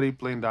nobody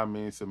playing that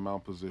Mason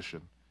Mount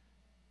position.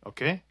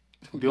 Okay,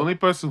 the only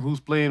person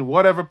who's playing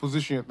whatever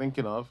position you're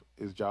thinking of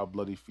is Joao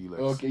Bloody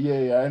Felix. Okay,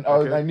 yeah.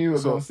 Okay, I knew you were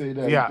so, gonna say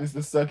that. yeah. It's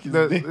the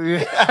suckiest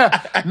thing.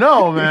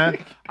 No,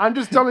 man. I'm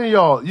just telling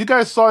y'all. You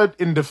guys saw it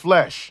in the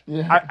flesh.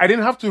 Yeah. I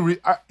didn't have to.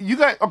 You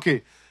guys,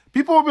 okay.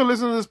 People have been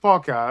listening to this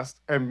podcast,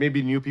 and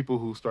maybe new people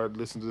who started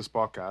listening to this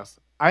podcast.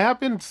 I have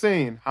been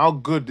saying how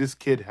good this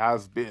kid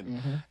has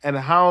been, and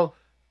how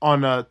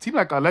on a team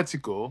like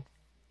Atletico,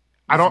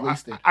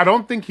 I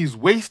don't think he's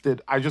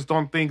wasted. I just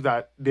don't think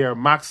that they're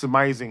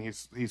maximizing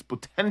his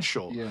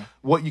potential. Yeah.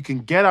 What you can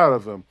get out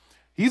of him.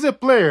 He's a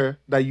player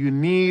that you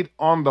need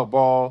on the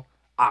ball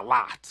a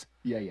lot.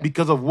 Yeah.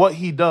 Because of what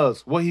he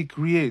does, what he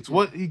creates,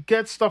 what he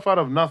gets stuff out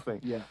of nothing.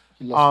 Yeah.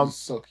 He loves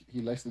to suck.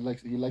 He likes to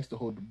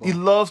hold the ball. He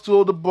loves to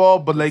hold the ball,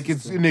 but like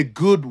it's in a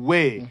good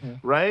way,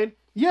 right?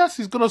 Yes,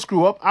 he's gonna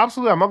screw up.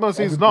 Absolutely, I'm not gonna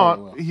say he's not.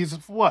 player will. He's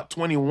what,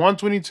 21,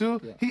 22?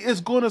 Yeah. He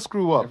is gonna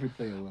screw up. Every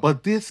player will.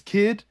 But this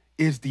kid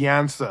is the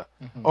answer.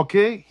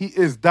 Okay, he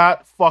is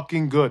that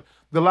fucking good.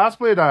 The last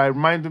player that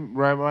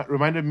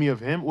reminded me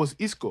of him was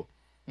Isco.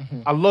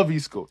 I love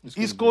Isco.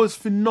 Isco is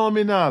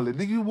phenomenal.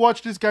 Did you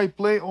watch this guy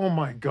play? Oh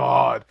my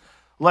god!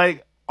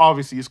 Like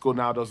obviously, Isco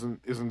now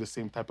isn't the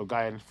same type of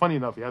guy. And funny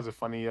enough, he has a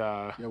funny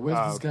where's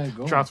this guy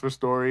going? transfer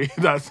story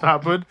that's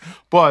happened.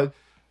 But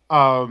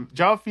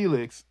Joao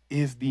Felix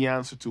is the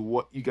answer to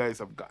what you guys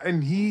have got,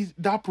 and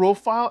that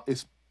profile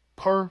is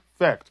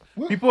perfect.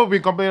 People have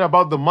been complaining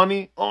about the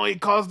money. Oh, he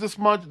cost this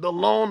much, the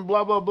loan,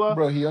 blah blah blah.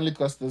 Bro, he only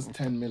cost us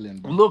 10 million,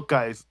 bro. Look,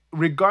 guys,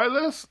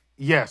 regardless,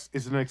 yes,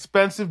 it's an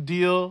expensive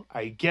deal.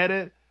 I get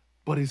it.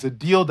 But it's a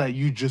deal that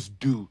you just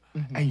do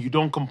and you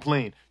don't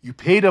complain. You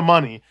pay the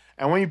money,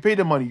 and when you pay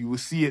the money, you will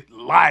see it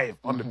live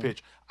on the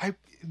pitch.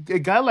 A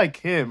guy like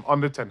him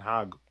under Ten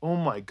Hag, oh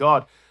my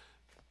God.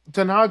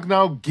 Ten Hag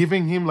now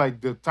giving him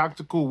like the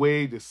tactical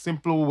way, the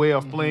simpler way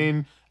of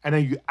playing, and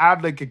then you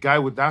add like a guy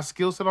with that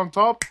skill set on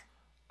top.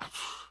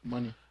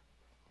 Money.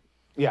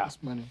 Yeah. It's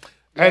money.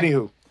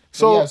 Anywho,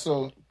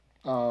 So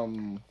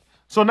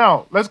so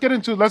now let's get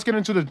into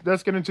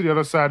the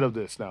other side of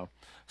this now.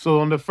 So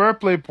on the fair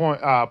play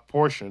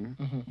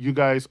portion, you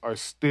guys are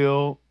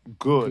still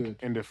good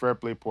in the fair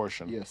play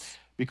portion. yes.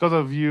 Because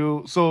of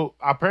you. So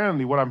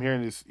apparently what I'm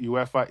hearing is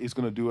UEFA is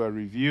going to do a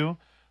review,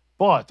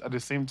 but at the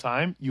same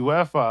time,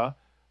 UEFA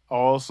are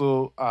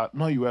also, not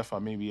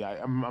UEFA, maybe,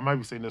 I might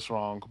be saying this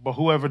wrong, but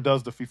whoever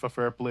does the FIFA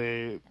fair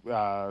play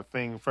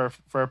thing,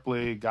 fair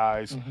play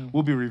guys,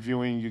 will be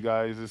reviewing you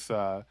guys'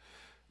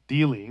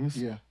 dealings.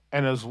 Yeah.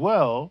 And as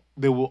well,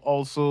 they will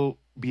also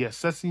be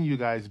assessing you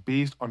guys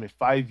based on a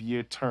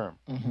 5-year term,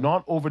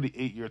 not over the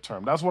 8-year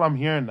term. That's what I'm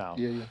hearing now.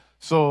 Yeah.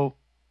 So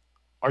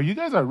are you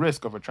guys at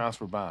risk of a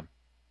transfer ban?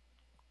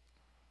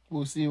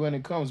 We'll see when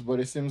it comes, but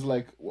it seems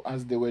like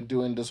as they were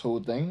doing this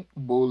whole thing,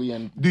 Bowley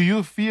and Do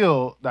you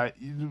feel that,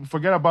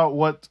 forget about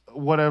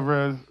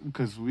whatever,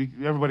 because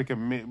everybody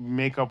can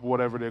make up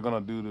whatever they're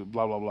going to do to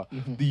blah, blah, blah.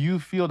 Do you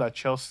feel that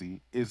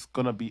Chelsea is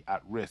going to be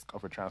at risk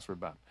of a transfer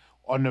ban?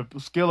 On a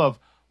scale of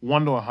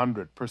 1 to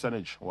 100,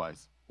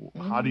 percentage-wise,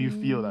 how do you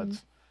feel that?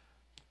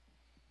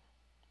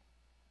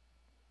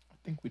 I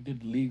think we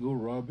did legal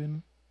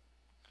Robin.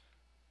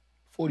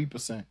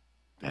 40%.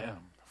 Damn,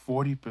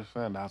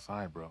 40%, that's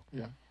high, bro.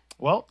 Yeah.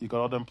 Well, you got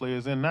all them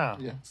players in now.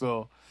 Yeah.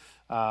 So,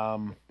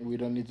 We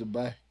don't need to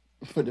buy.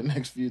 for the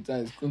next few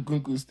times.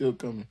 Kunku's still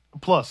coming.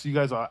 Plus, you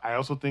guys are. I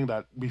also think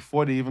that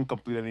before they even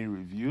complete any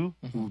review,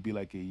 it would be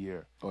like a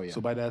year. Oh, yeah.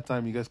 So by that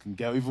time, you guys can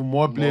get even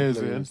more players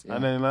in, yeah.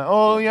 and then like,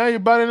 oh yeah, you're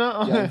batting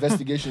up. Yeah,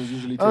 investigations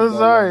usually take I'm that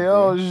sorry.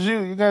 long, Oh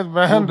shoot, you guys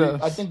banned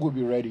us. I think we'll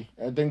be ready.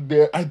 I think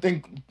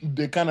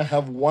they kind of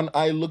have one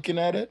eye looking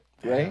at it,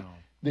 right?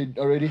 They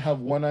already have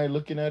one eye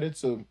looking at it,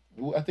 so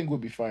I think we'll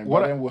be fine.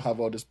 But then we'll have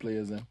all these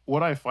players in.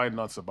 What I find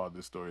nuts about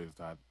this story is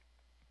that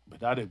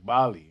Bedad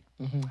Iqbali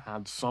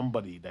had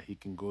somebody that he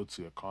can go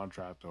to, a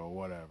contractor or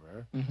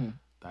whatever,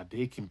 that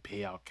they can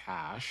pay out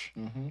cash,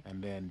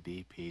 and then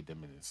they pay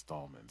them in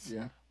installments.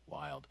 Yeah.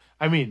 Wild.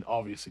 I mean,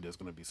 obviously there's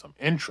going to be some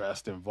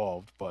interest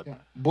involved, but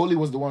Boley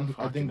was the one.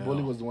 I think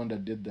Boley was the one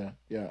that did that.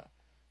 Yeah.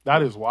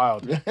 That is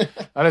wild.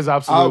 That is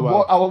absolutely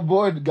wild. Our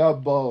board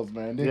got balls,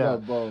 man. They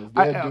got balls.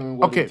 They're doing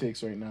what it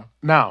takes right now.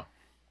 Now,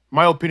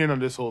 my opinion on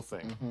this whole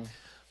thing.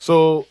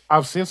 So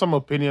I've seen some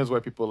opinions where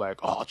people are like,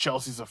 "Oh,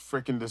 Chelsea's a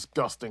freaking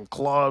disgusting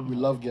club. We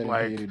love getting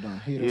hated on.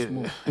 Haters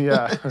move."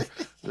 Yeah,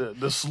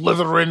 the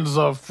Slytherins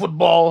of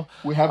football.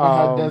 We haven't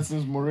had that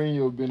since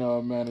Mourinho been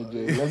our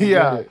manager. Let's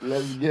get it.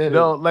 Let's get it.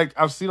 No, like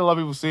I've seen a lot of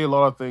people say a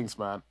lot of things,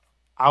 man.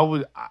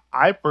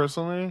 I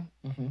personally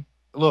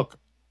look.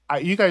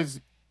 You guys.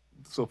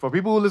 So for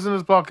people who listen to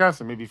this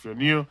podcast, and maybe if you're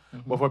new,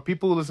 but for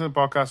people who listen to the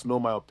podcast, know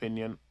my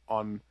opinion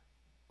on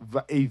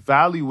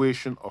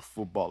evaluation of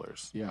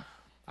footballers. Yeah.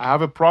 I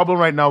have a problem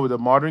right now with the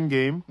modern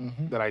game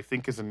that I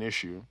think is an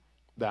issue,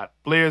 that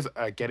players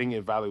are getting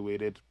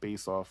evaluated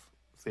based off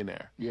thin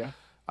air. Yeah.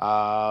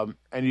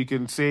 And you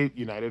can say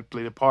United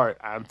played a part,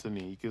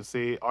 Anthony. You can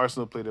say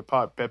Arsenal played a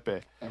part,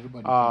 Pepe.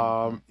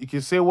 Everybody. You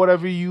can say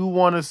whatever you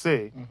want to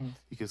say.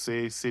 You can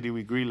say City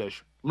with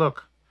Grealish.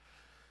 Look,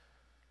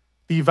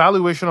 the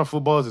evaluation of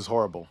footballers is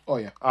horrible. Oh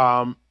yeah.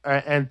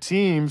 And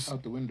teams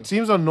out the window.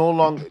 Teams are no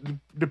longer,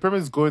 the Premier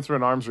is going through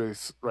an arms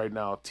race right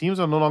now. Teams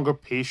are no longer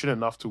patient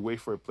enough to wait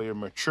for a player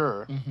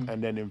mature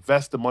and then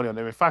invest the money on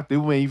them. In fact, they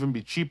may even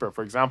be cheaper.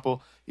 For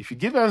example, if you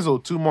give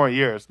Enzo 2 more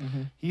years,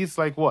 he's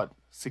like what,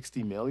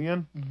 60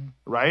 million,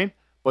 right?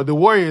 But the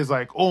worry is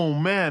like, oh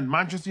man,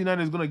 Manchester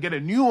United is gonna get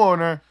a new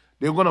owner.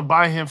 They're gonna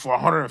buy him for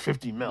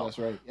 150 mil. That's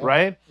right. Yep.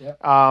 Right? Yep.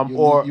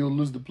 Or you'll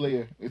lose the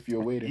player if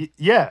you're waiting.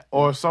 Yeah.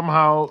 Or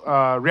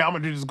somehow Real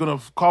Madrid is gonna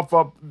cough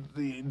up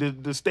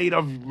the state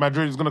of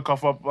Madrid is gonna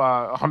cough up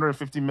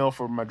 150 mil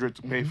for Madrid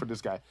to pay for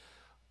this guy.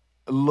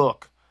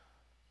 Look,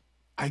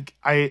 I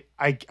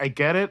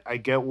get it. I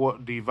get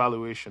what the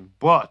evaluation,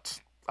 but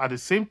at the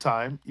same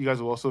time, you guys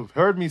have also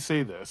heard me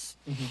say this.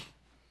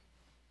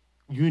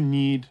 You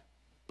need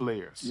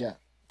players. Yeah.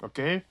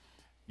 Okay.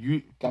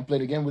 You can't play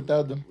the game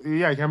without them.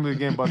 Yeah, I can't play the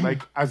game, but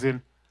like, as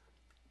in,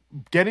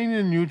 getting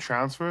the new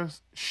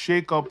transfers,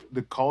 shake up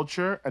the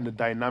culture and the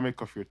dynamic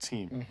of your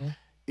team.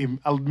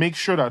 I'll make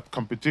sure that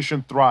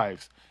competition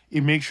thrives.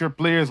 It makes sure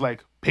players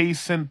like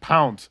Payson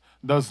Pounce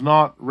does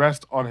not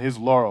rest on his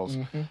laurels.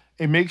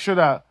 It makes sure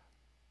that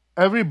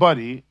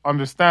everybody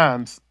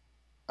understands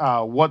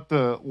what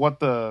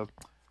the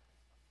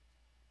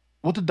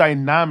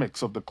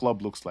dynamics of the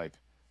club looks like,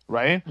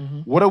 right?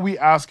 What are we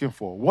asking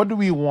for? What do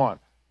we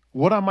want?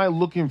 What am I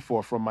looking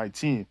for from my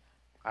team?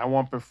 I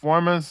want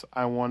performance,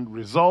 I want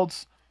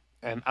results,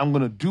 and I'm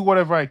going to do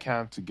whatever I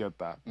can to get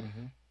that.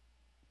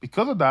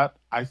 Because of that,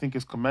 I think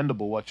it's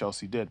commendable what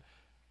Chelsea did.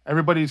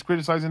 Everybody is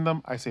criticizing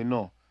them. I say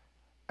no.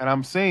 And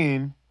I'm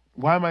saying,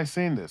 why am I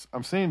saying this?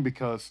 I'm saying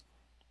because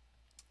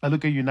I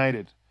look at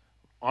United.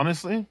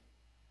 Honestly,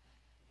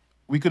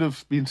 we could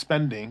have been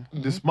spending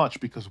this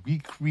much because we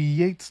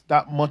create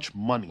that much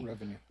money,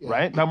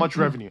 right? That much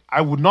revenue.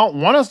 I would not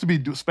want us to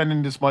be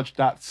spending this much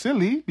that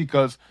silly,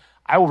 because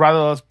I would rather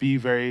us be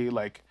very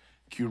like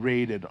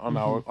curated on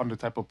on the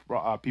type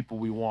of people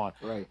we want.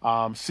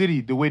 Right.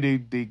 City, the way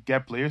they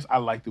get players, I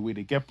like the way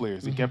they get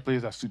players. They get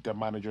players that suit their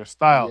manager's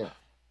style. Yeah.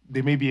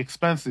 They may be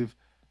expensive,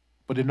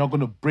 but they're not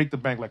going to break the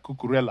bank like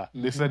Cucurella.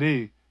 They said,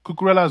 hey,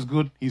 Cucurella is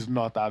good. He's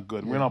not that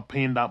good. We're not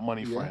paying that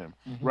money for him,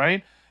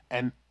 right?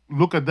 And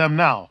look at them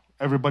now.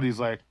 Everybody's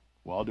like,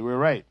 well, they were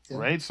right,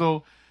 right?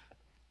 So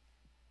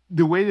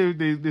the way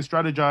they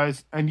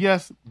strategize, and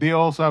yes, they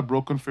also have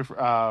broken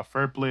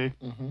fair play,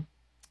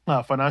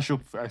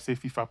 financial. I say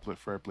FIFA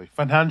fair play,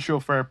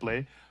 financial fair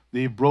play.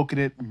 They've broken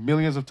it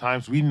millions of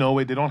times. We know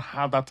it. They don't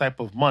have that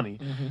type of money,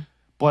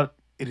 but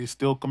it is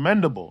still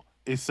commendable.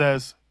 It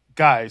says,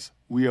 guys,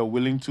 we are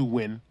willing to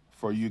win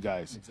for you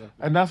guys,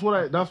 and that's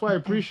what I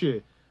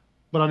appreciate.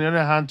 But on the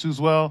other hand, too,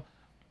 as well,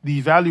 the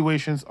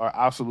evaluations are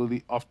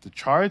absolutely off the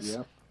charts.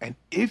 Yep. And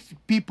if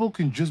people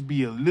can just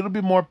be a little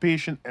bit more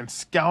patient and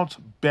scout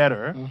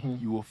better,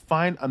 you will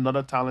find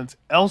another talent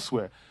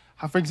elsewhere.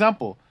 For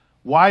example,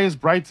 why is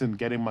Brighton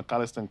getting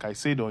McAllister and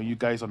Caicedo and you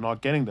guys are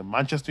not getting them?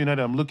 Manchester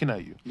United, I'm looking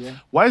at you. Yeah.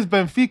 Why is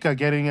Benfica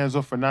getting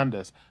Enzo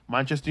Fernandez?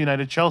 Manchester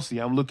United, Chelsea,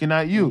 I'm looking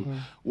at you.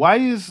 Why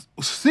is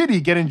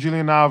City getting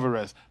Julian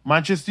Alvarez?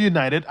 Manchester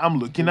United, I'm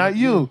looking at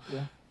you.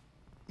 Yeah.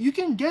 You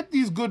can get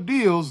these good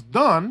deals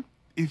done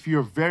if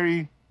you're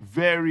very,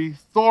 very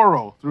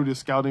thorough through the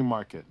scouting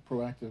market.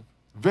 Proactive.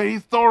 Very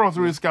thorough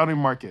through the scouting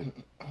market.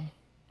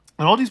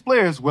 And all these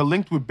players were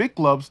linked with big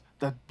clubs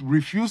that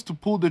refused to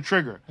pull the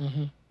trigger.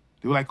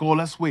 They were like, oh,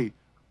 let's wait.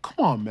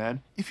 Come on,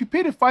 man. If you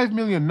paid him $5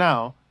 million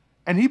now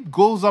and he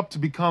goes up to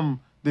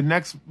become the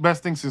next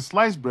best thing since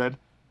sliced bread,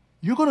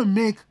 you're going to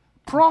make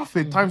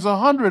profit times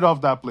 100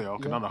 off that player.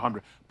 Okay, not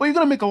 100. But you're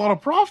going to make a lot of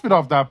profit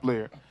off that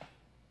player.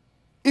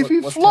 If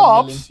he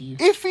flops,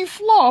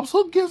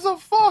 who gives a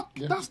fuck?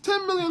 Yeah. That's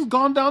 10 million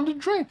gone down the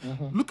drain.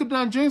 Look at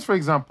Dan James, for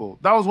example.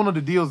 That was one of the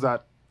deals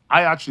that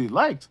I actually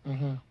liked.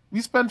 We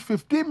spent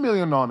 15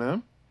 million on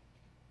him.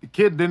 The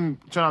kid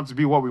didn't turn out to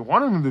be what we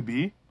wanted him to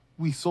be.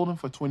 We sold him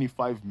for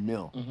 25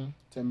 mil. 10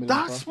 million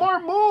That's profit.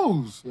 smart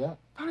moves. Yeah.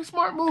 That is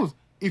smart moves.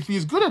 If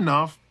he's good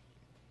enough,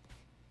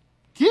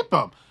 keep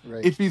him.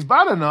 Right. If he's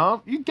bad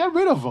enough, you get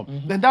rid of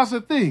him. Then that's the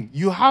thing.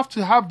 You have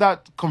to have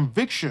that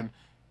conviction.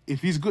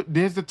 If he's good,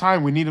 there's the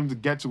time we need him to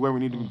get to where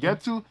we need him to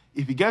get to.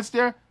 If he gets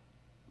there,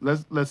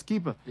 let's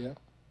keep him. Yeah.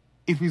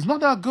 If he's not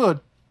that good,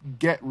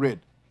 get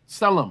rid.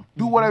 Sell him.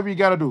 Do whatever you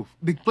gotta do.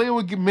 The player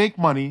will make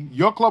money.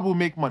 Your club will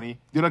make money.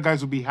 The other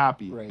guys will be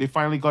happy. Right. They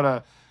finally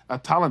got a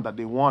talent that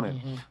they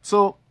wanted.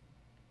 So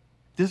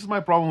this is my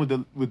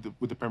problem with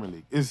the Premier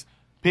League is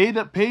pay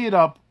it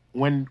up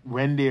when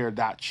they're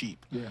that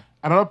cheap. Yeah.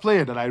 Another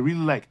player that I really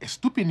like,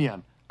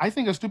 Estupinian. I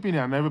think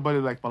Estupinian, everybody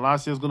like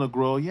Malacia is gonna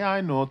grow. Yeah, I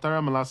know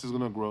Tara Malacia is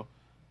gonna grow.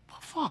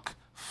 But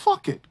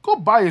fuck it. Go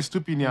buy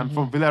Estupinian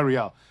from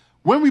Villarreal.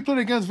 When we played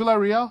against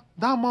Villarreal,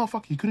 that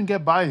motherfucker, you couldn't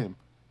get by him.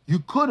 You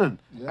couldn't.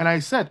 Yeah. And I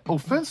said,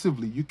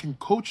 offensively, you can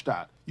coach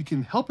that. You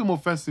can help him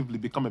offensively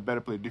become a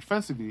better player.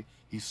 Defensively,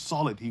 he's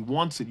solid. He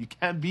wants it. You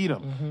can't beat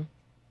him.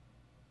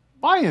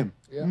 Buy him.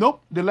 Yeah.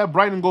 Nope. They let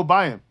Brighton go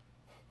buy him.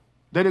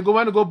 Then they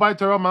went to go buy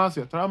Terrell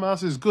Malacia. Terrell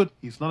Malacia is good.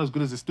 He's not as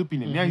good as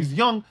Estupinian. Yeah, he's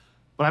young,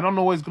 but I don't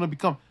know what he's going to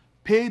become.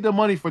 Pay the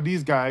money for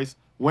these guys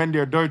when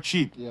they're dirt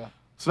cheap. Yeah.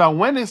 So that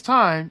when it's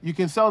time, you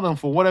can sell them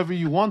for whatever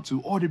you want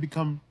to, or they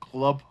become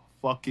club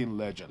fucking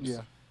legends.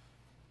 Yeah.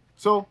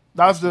 So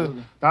that's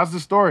the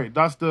story.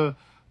 That's the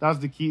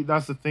key.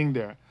 That's the thing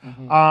there.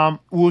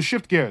 We'll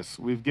shift gears.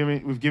 We've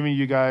given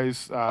you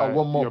guys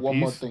one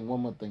more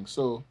thing.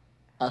 So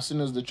as soon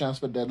as the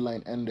transfer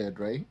deadline ended,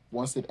 right?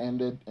 Once it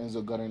ended,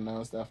 Enzo got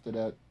announced after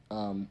that.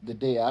 The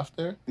day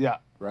after,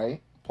 right?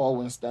 Paul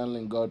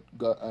Winstanley got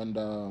and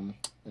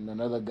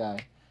another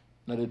guy,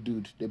 another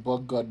dude. They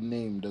both got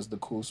named as the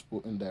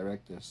co-sporting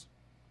directors.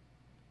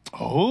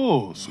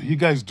 Oh, so you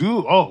guys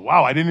do? Oh,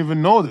 wow, I didn't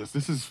even know this.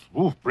 This is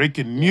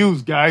breaking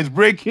news, guys.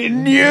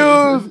 Breaking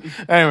news.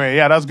 Anyway,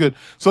 yeah, that's good.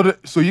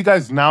 So you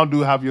guys now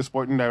do have your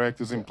sporting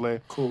directors in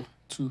play. Cool.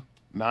 2.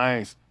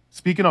 Nice.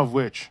 Speaking of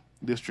which,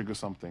 this triggers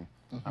something.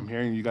 I'm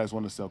hearing you guys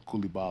want to sell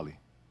Koulibaly.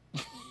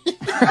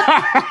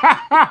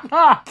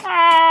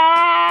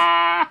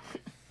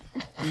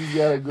 He's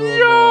gotta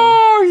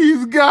go.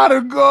 He's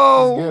gotta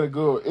go. He's gotta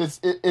go.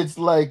 It's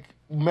like,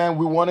 man,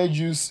 we wanted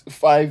you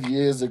 5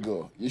 years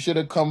ago. You should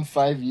have come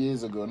 5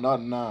 years ago,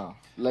 not now.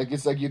 Like,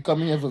 it's like you're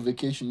coming here for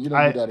vacation. You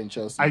don't do that in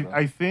Chelsea.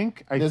 I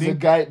think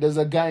there's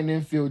a guy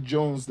named Phil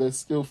Jones that's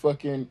still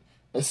fucking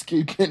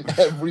escaping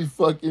every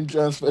fucking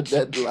transfer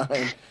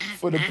deadline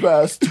for the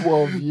past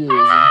 12 years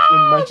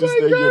in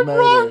Manchester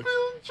United.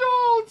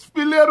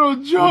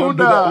 Filero Jones.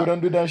 We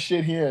don't do that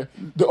shit here.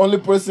 The only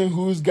person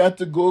who's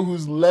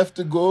left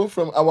to go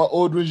from our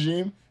old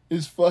regime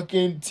is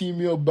fucking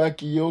Timio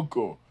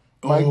Bakayoko.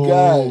 My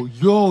guy.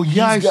 Yo,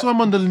 yeah, I saw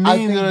him on the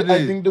name the other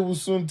day. I think they will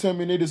soon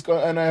terminate his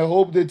contract, and I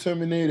hope they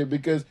terminate it,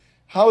 because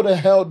how the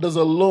hell does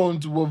a loan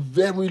to a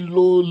very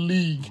low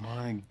league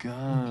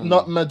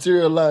not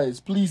materialize?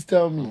 Please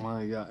tell me. Oh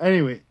my God.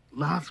 Anyway,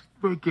 that's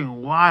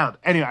freaking wild.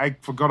 Anyway, I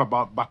forgot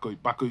about Baku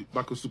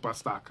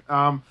Superstack.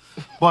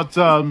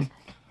 But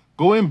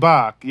going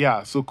back,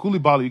 yeah, so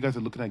Koulibaly, you guys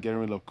are looking at getting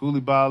rid of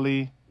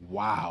Koulibaly.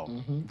 Wow.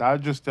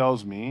 That just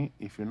tells me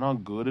if you're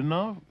not good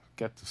enough,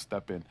 get to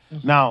step in.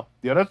 Now,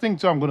 the other thing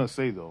too I'm going to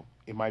say, though,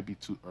 it might be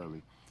too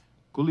early.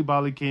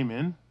 Koulibaly came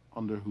in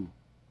under who?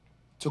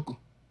 Tuchel.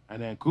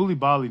 And then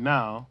Koulibaly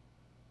now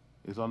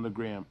is under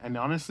Graham. And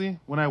honestly,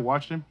 when I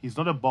watched him, he's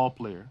not a ball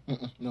player.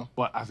 No.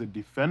 But as a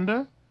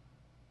defender,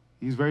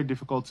 he's very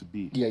difficult to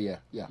beat. Yeah.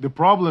 The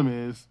problem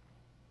is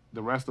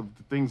the rest of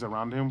the things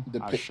around him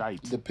are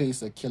shite. The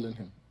pace are killing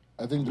him.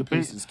 I think the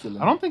pace is killing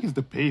him. I don't think it's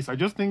the pace. I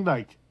just think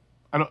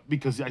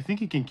because I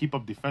think he can keep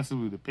up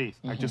defensively with the pace.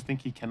 I just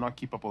think he cannot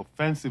keep up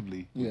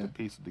offensively with the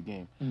pace of the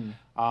game.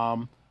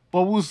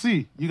 But we'll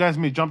see. You guys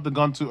may jump the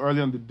gun too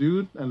early on the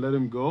dude and let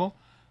him go.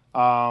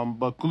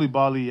 But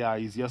Koulibaly, yeah,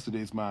 he's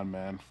yesterday's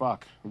man.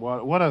 Fuck.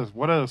 What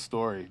a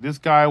story. This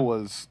guy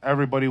was,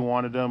 everybody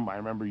wanted him. I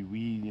remember we,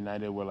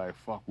 United, were like,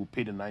 fuck, we'll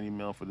pay the 90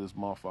 mil for this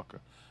motherfucker.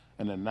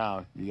 And then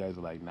now, you guys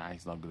are like, nah,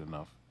 he's not good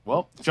enough.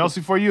 Well,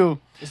 Chelsea for you.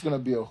 It's going to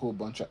be a whole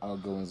bunch of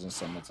outgoings in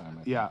summertime,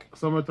 I think.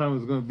 Summertime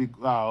is going to be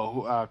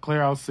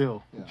clear out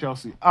sale in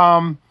Chelsea.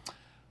 All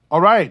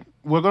right,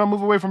 we're going to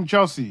move away from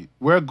Chelsea.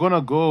 We're going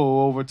to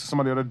go over to some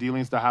of the other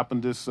dealings that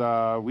happened this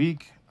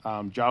week.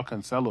 João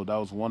Cancelo, that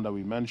was one that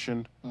we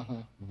mentioned.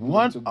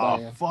 What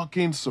a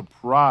fucking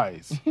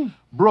surprise.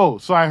 Bro,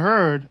 so I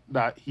heard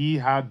that he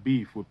had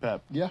beef with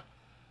Pep. Yeah.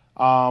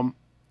 I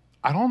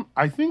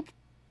think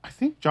I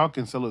think João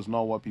Cancelo is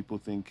not what people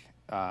think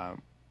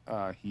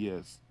he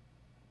is.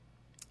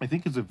 I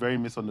think he's a very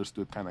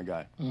misunderstood kind of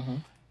guy.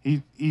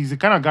 He's the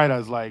kind of guy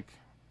that's like,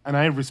 and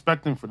I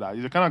respect him for that.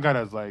 He's the kind of guy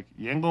that's like,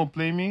 you ain't gonna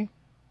play me.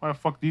 Why the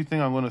fuck do you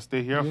think I'm gonna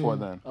stay here for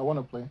then? I want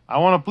to play. I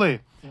want to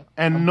play,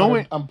 and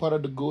I'm part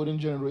of the golden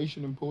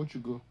generation in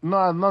Portugal.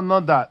 No,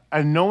 not that.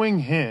 And knowing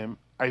him,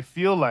 I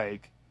feel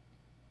like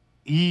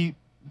he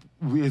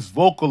is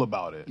vocal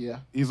about it. Yeah.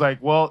 He's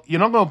like, well, you're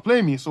not gonna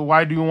play me, so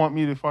why do you want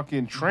me to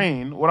fucking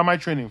train? What am I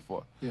training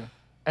for? Yeah.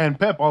 And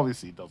Pep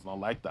obviously does not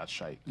like that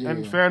shite.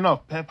 And fair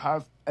enough, Pep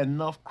has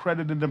enough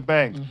credit in the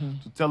bank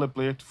to tell a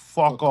player to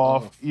fuck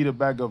off, eat a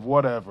bag of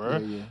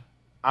whatever.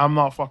 I'm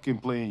not fucking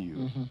playing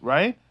you,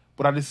 right?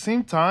 But at the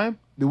same time,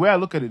 the way I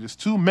look at it is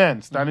two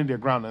men standing their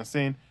ground and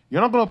saying,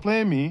 you're not going to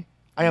play me.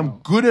 I am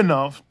good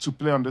enough to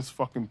play on this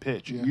fucking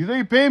pitch. Either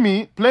you play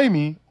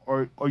me,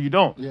 or you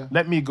don't.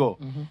 Let me go.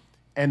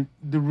 And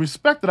the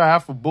respect that I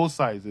have for both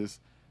sides is,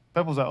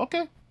 Pep was like,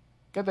 okay,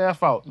 get the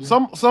F out.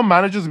 Some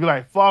managers will be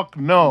like, fuck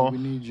no. We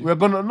need you. We're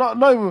gonna not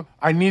even,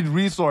 I need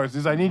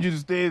resources. I need you to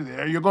stay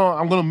there.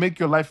 I'm gonna make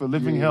your life a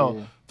living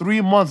hell. 3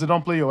 months they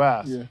don't play your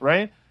ass.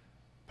 Right?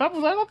 Pep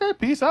was like, okay,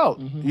 peace out.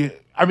 Yeah.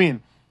 I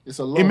mean, it's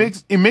a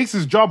it makes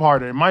his job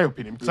harder, in my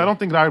opinion, because I don't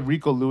think that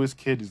Rico Lewis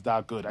kid is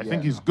that good. I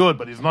think he's good,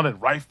 but he's not a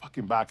right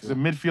fucking back. He's a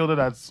midfielder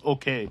that's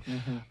okay.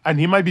 And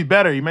he might be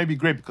better. He might be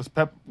great because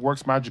Pep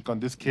works magic on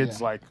this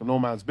kid's like no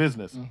man's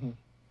business.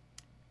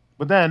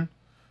 But then,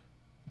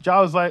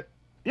 João was like,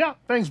 yeah,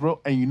 thanks,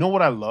 bro. And you know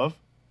what I love?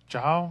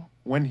 João,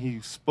 when he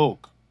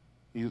spoke,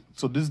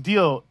 so this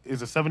deal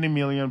is a 70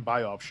 million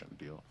buy option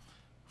deal.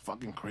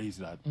 Fucking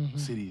crazy that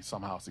City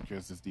somehow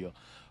secures this deal.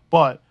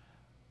 But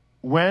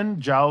when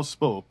João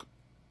spoke,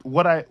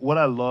 what I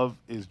love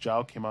is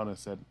João came out and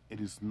said, it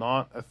is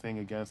not a thing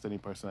against any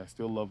person. I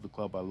still love the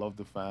club. I love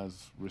the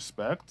fans'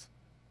 respect.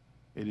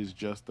 It is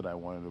just that I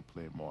wanted to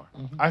play more.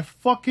 I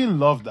fucking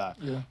love that.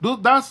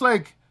 That's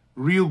like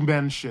real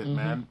men shit,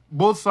 man.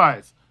 Both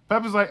sides.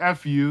 Pep is like,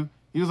 F you.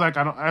 He was like,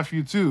 I don't F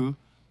you too.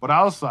 But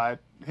outside,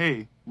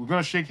 hey, we're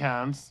going to shake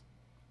hands.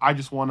 I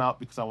just want out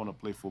because I want to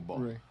play football.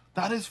 Right.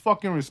 That is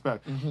fucking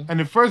respect. And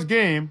the first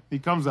game, he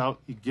comes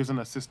out, he gives an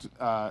assist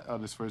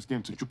on his first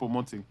game to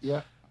Choupo-Moting.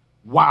 Yeah.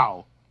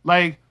 Wow.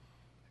 Like,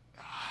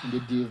 in the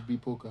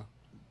DFB poker.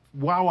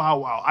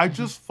 Wow. I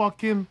just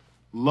fucking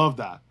love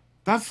that.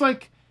 That's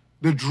like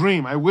the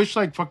dream. I wish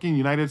like fucking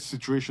United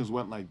situations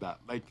went like that.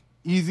 Like,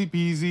 easy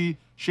peasy,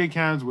 shake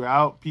hands, we're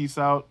out, peace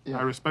out.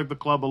 I respect the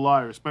club a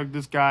lot. I respect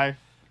this guy.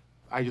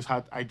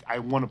 I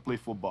want to play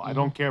football. I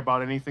don't care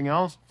about anything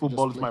else.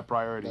 Football is my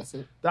priority. That's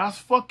it. That's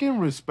fucking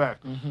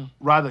respect.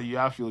 Rather, you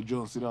have Phil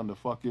Jones sitting on the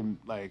fucking,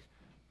 like,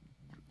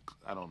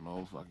 I don't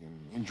know,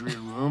 fucking injury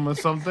room or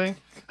something.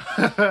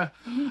 I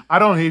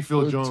don't hate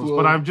Phil Jones,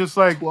 but I'm just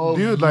like,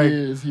 dude, like,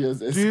 he has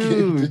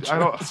dude, I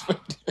don't.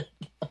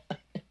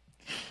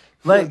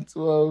 Like,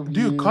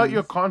 dude, cut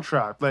your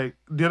contract. Like,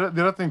 the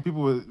other thing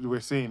people were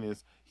saying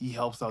is he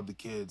helps out the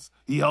kids.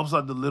 He helps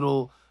out the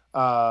little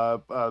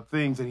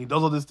things, and he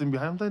does all this thing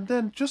behind him.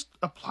 Then just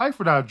apply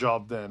for that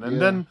job then,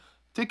 and then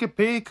take a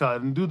pay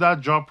cut and do that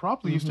job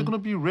properly. You're still gonna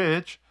be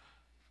rich.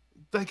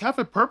 Like, have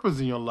a purpose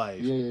in your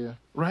life.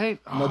 Right?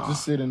 Not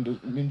just sit in the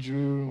injury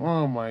room.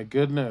 Oh my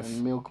goodness.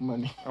 And milk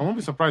money. I won't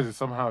be surprised if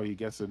somehow he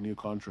gets a new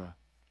contract.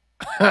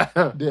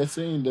 They're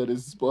saying that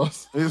it's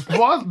boss. This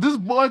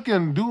boy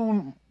can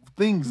do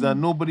things that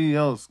nobody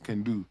else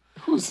can do.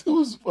 Who's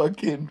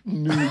fucking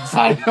nudes?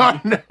 I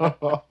don't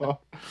know.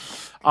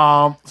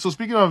 So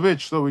speaking of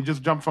which, so we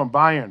just jumped from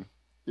Bayern.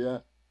 Yeah.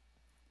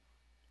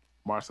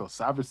 Marcel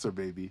Sabitzer,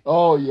 baby.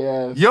 Oh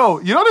yes. Yo,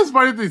 you know this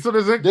funny thing? So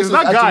there's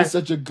that guy.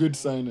 Such a good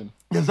signing.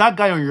 There's that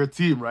guy on your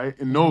team, right?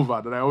 In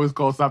Nova that I always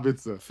call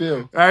Sabitzer.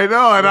 Phil. I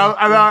know,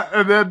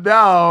 and then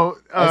now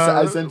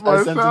I sent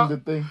him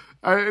the thing.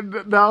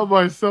 Now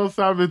Marcel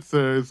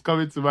Sabitzer is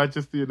coming to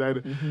Manchester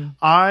United.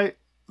 I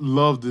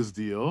love this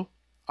deal.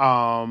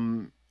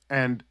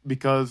 And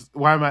because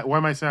why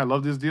am I saying I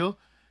love this deal?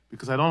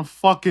 Because I don't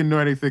fucking know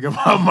anything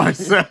about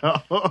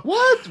myself.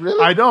 What?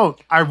 Really? I don't.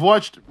 I've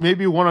watched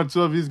maybe one or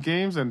two of his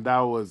games, and that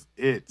was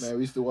it. Man,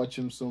 we used to watch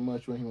him so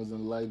much when he was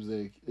in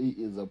Leipzig. He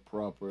is a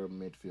proper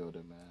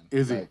midfielder, man.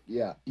 Is he?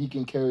 Yeah. He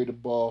can carry the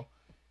ball.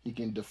 He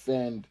can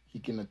defend. He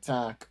can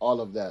attack.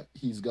 All of that.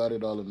 He's got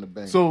it all in the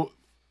bank. So,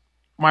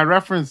 my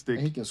reference stick.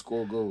 And he can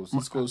score goals.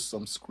 He scores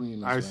some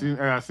screamers.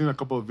 I've seen a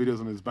couple of videos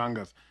on his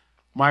bangers.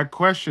 My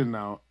question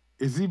now,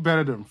 is he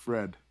better than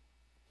Fred?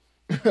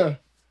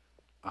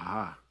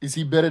 Is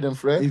he better than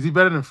Fred? Is he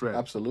better than Fred?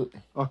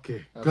 Absolutely.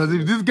 Okay. Because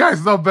if this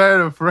guy's not better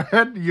than Fred,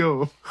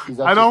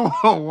 I don't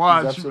want to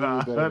watch. He's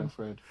absolutely better than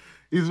Fred.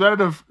 He's better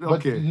than...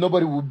 Okay. But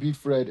nobody will beat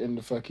Fred in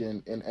the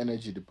fucking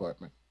energy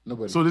department.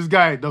 Nobody. So this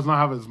guy does not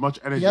have as much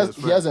energy as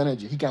Fred. He has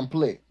energy. He can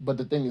play. But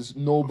the thing is,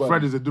 nobody...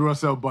 Fred is a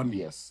Duracell bunny.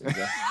 Yes,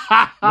 exactly.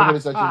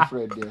 Nobody's touching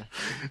Fred there.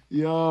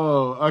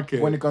 Yo, okay.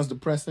 When it comes to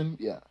pressing,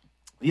 yeah.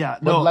 Yeah,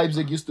 but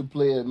Leipzig used to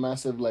play a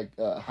massive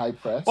high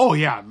press. Oh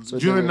yeah, so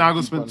Julian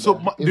Nagelsmann.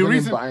 So the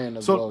reason,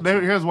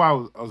 here's why I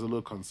was a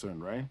little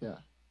concerned, right? Yeah.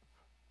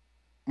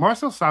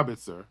 Marcel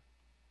Sabitzer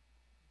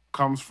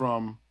comes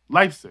from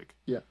Leipzig.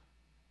 Yeah.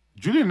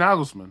 Julian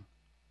Nagelsmann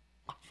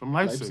comes from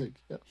Leipzig.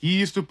 Yeah. He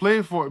used to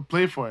play for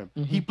him.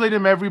 He played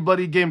him every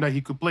bloody game that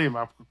he could play him,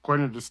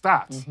 according to the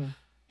stats.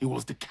 He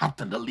was the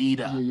captain, the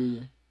leader.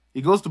 Yeah.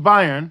 He goes to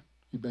Bayern.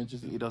 He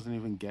benches He it. doesn't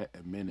even get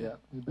a minute.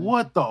 Yeah,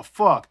 What the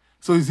fuck?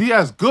 So is he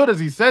as good as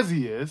he says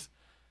he is?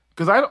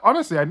 Because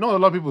I know a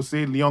lot of people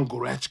say Leon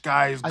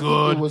Goretzka is I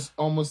good. think it was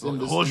almost in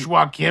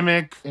Joshua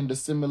Kimmich. in the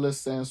similar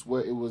sense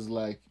where it was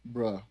like,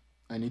 bruh,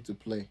 I need to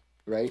play,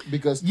 right?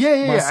 Because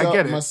Yeah, I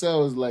get it.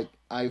 Marcel is like,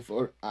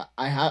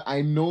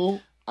 I know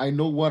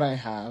what I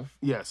have,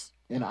 Yes.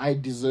 and I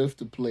deserve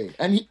to play,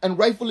 and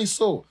rightfully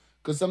so.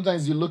 Because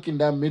sometimes you look in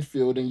that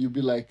midfield and you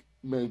be like,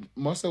 man,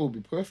 Marcel would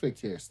be perfect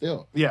here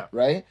still. Yeah.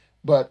 Right?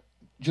 But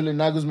Julian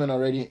Nagelsmann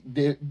already,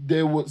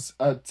 there was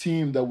a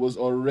team that was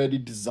already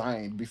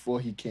designed before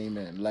he came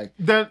in. Like,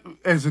 Then,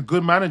 as a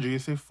good manager, you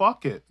say,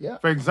 fuck it. Yeah.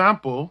 For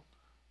example,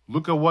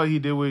 look at what he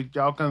did with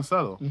João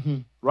Cancelo. Mm-hmm.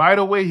 Right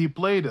away, he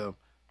played him.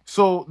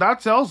 So that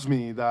tells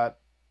me that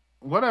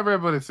whatever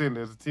everybody's saying,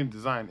 there's a team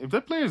design. If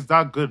the player is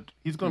that good,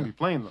 he's going to be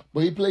playing them.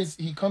 but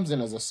he comes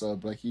in as a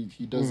sub. Like, he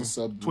does a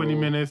sub 20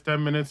 role. minutes,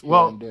 10 minutes.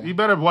 Well, and there. you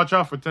better watch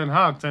out for Ten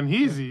Hag. Ten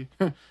Heezy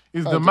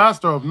is the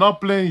master of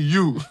not playing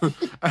you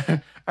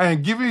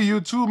and giving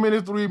you 2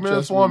 minutes, 3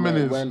 minutes, Trust me, 4 man,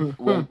 minutes.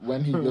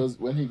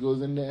 when he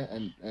goes in there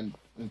and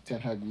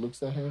Ten Hag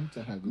looks at him,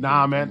 Ten Hag.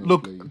 Nah, man. he'll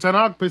Look, play you. Ten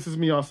Hag pisses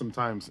me off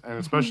sometimes, and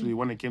especially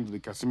when it came to the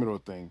Casemiro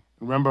thing.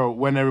 Remember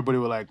when everybody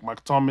were like,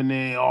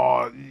 McTominay,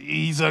 oh,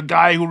 he's a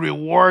guy who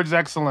rewards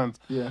excellence.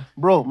 Yeah.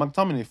 Bro,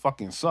 McTominay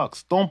fucking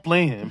sucks. Don't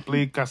play him.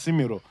 Play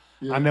Casemiro.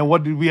 And then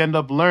what did we end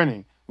up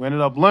learning? We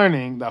ended up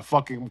learning that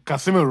fucking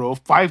Casemiro,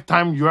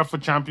 5-time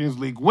UEFA Champions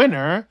League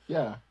winner,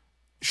 Yeah.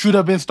 should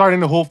have been starting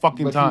the whole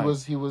fucking But time.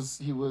 he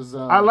was.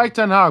 I like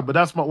Ten Hag, but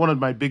that's one of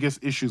my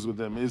biggest issues with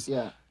him is,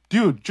 Yeah.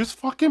 dude, just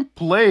fucking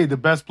play the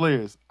best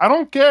players. I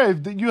don't care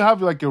if you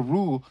have like a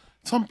rule.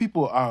 Some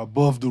people are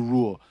above the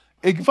rule.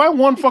 If I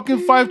won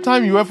fucking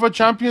 5-time UEFA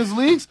Champions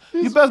Leagues,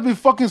 you best be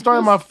fucking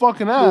starting my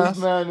fucking ass.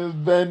 This man is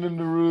bending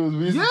the rules.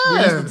 We used to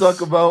Yes.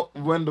 talk about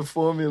when the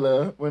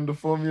formula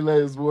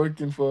is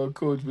working for a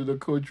coach, but the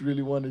coach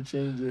really want to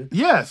change it.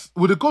 Yes,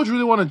 would the coach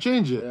really want to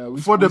change it Yeah,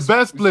 for the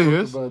best we spoke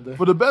players? about that.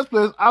 For the best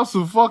players,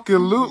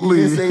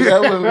 absolutely. You say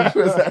that when we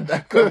first had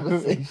that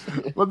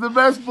conversation. But the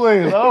best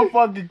players, I don't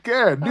fucking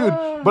care, dude.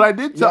 But I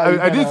did, Yeah, you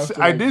I kinda did, have to,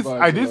 I like, did,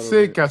 barge I a did little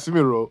say bit.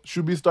 Casemiro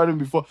should be starting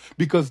before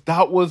because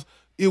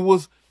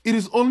it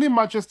is only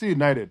Manchester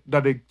United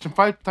that a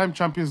 5-time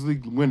Champions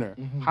League winner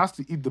has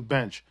to eat the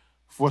bench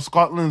for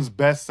Scotland's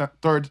third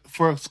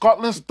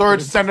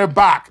center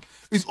back.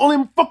 It's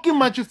only fucking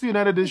Manchester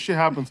United this shit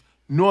happens.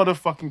 No other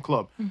fucking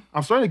club.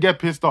 I'm starting to get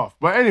pissed off.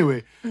 But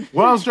anyway,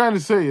 what I was trying to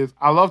say is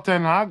I love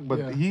Ten Hag, but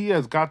Yeah. he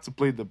has got to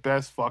play the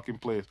best fucking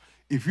players.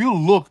 If you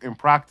look in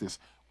practice,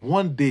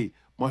 one day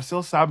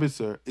Marcel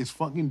Sabitzer is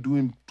fucking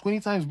doing 20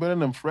 times better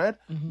than Fred.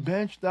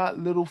 Bench that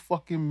little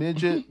fucking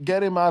midget.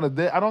 Get him out of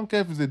there. I don't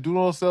care if it's a do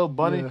not sell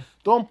bunny. Yeah.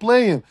 Don't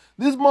play him.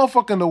 This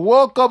motherfucker in the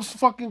World Cup's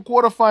fucking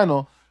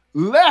quarterfinal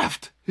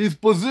left his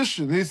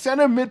position, his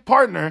center mid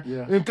partner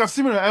Yeah. in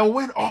Casemiro, and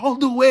went all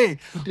the way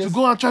to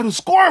go and try to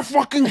score a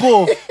fucking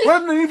goal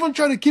rather than even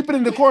try to keep it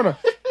in the corner.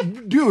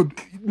 Dude,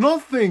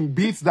 nothing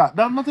beats that.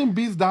 Nothing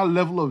beats that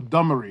level of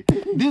dumbery.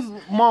 This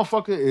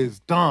motherfucker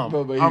is dumb.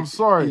 But I'm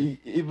sorry.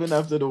 Even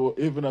after the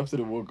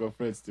World Cup,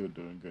 Fred's still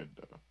doing good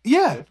though.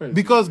 Yeah,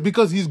 Fred's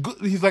because he's good.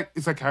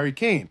 It's like Harry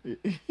Kane.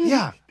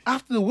 Yeah,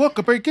 after the World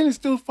Cup, Harry Kane is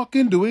still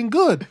fucking doing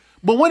good.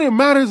 But when it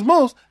matters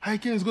most, Harry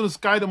Kane is gonna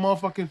sky the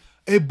motherfucking.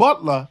 A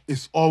butler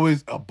is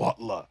always a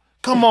butler.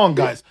 Come on,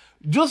 guys.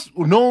 Just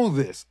know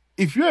this.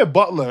 If you're a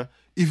butler,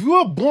 if you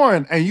were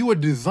born and you were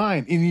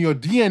designed in your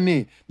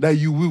DNA that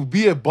you will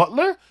be a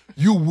butler,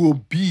 you will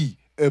be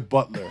a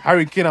butler.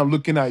 Harry Kane, I'm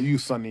looking at you,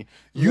 Sonny.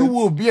 You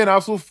will be an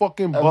absolute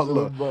fucking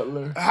butler.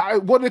 Absolute butler.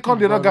 What they call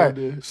the other guy?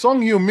 Butler.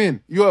 Song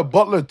Heung-min. You're a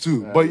butler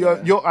too, but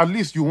you're at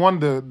least you won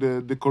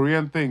the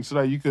Korean thing so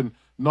that you can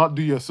not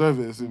do your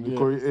service in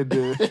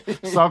the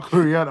South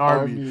Korean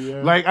army.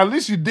 yeah. Like at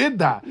least you did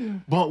that.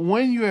 But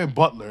when you're a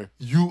butler,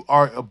 you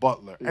are a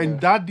butler,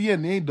 and that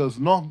DNA does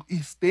not.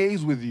 It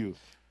stays with you.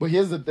 But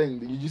here's the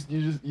thing: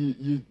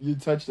 you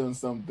touched on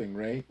something,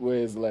 right? Where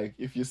it's like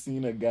if you're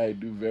seeing a guy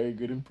do very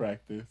good in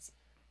practice,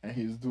 and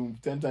he's doing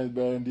 10 times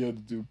better than the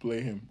other two,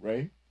 play him,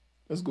 right?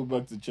 Let's go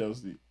back to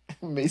Chelsea.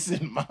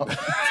 Mason Mount.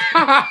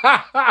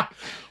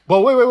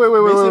 But wait.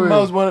 Mason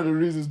Mount's one of the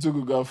reasons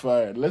Tuchel got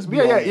fired. Let's be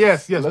honest.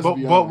 Yes. Let's But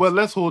be but honest.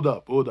 let's hold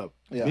up.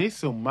 Yeah.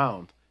 Mason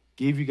Mount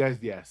gave you guys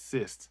the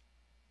assist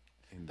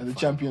in And the final.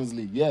 Champions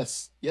League,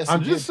 yes,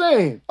 I'm he just did.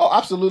 saying. Oh,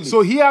 absolutely.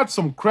 So he had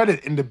some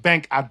credit in the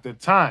bank at the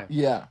time.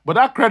 Yeah. But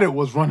that credit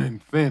was running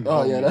thin.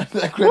 Oh homie. yeah,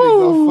 that credit got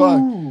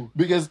Woo! fucked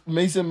because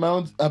Mason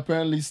Mount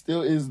apparently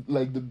still is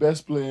like the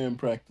best player in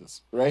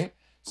practice, right?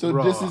 So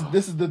Bruh.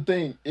 this is the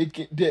thing.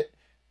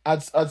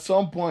 At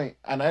some point,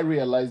 and I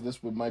realized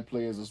this with my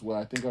players as well.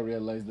 I think I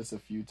realized this a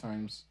few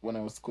times when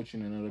I was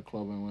coaching another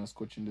club and when I was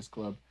coaching this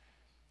club.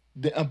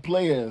 There are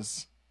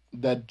players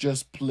that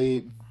just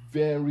play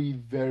very,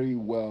 very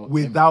well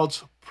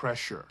without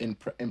pressure. in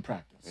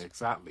practice.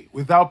 Exactly.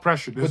 Without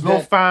pressure. There's no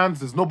fans.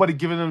 There's nobody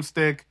giving them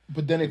stick.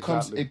 But then it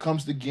comes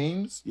to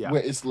games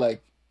where it's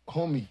like,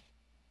 homie,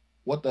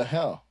 what the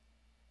hell?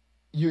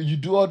 You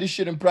do all this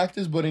shit in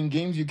practice, but in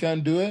games you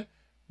can't do it.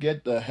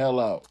 Get the hell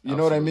out. You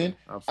know what I mean?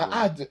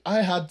 Absolutely.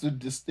 I had to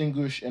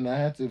distinguish, and I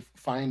had to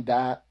find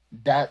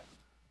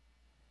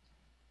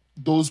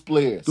those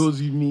players,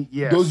 those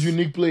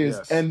unique players,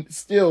 yes. And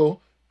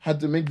still had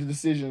to make the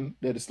decision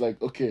that it's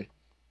like, okay,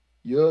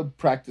 you're a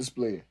practice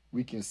player.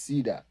 We can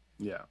see that.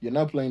 Yeah, you're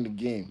not playing the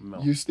game.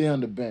 No. You stay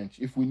on the bench.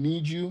 If we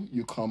need you,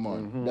 you come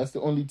on. That's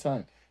the only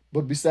time.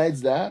 But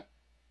besides that,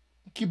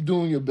 keep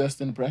doing your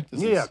best in the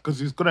practices. Yeah,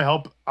 because it's gonna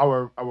help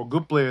our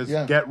good players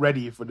get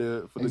ready for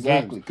the game.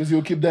 Exactly, because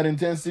you'll keep that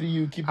intensity.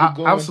 You keep it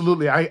going.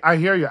 Absolutely, I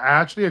hear you.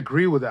 I actually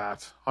agree with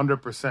that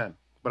 100%.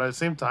 But at the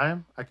same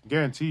time, I can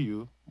guarantee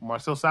you,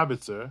 Marcel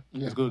Sabitzer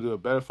is gonna do a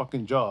better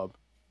fucking job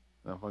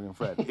than fucking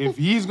Fred. If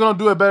he's gonna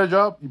do a better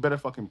job, you better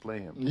fucking play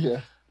him.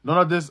 Yeah. None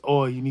of this.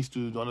 Oh, he needs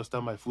to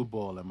understand my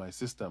football and my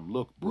system.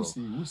 Look, bro,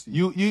 we'll see.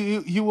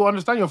 You will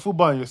understand your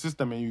football and your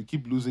system, and you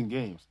keep losing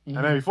games. And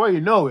then before you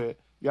know it,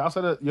 you're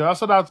also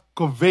that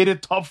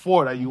coveted top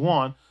 4 that you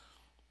want.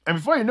 And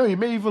before you know, you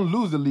may even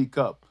lose the League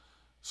Cup.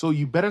 So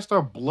you better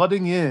start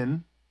blooding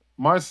in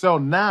Marcel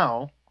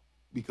now,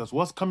 because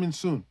what's coming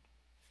soon?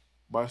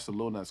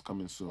 Barcelona's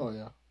coming soon. Oh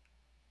yeah.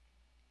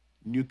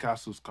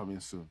 Newcastle's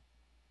coming soon.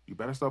 You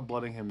better start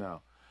blooding him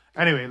now.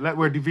 Anyway,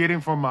 we're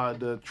deviating from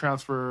the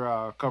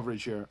transfer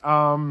coverage here.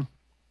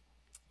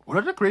 What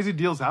other crazy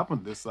deals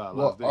happened this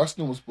last day?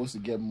 Arsenal was supposed to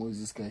get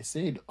Moises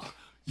Caicedo.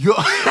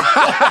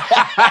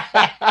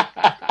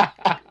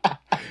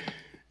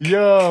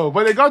 Yo,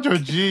 but they got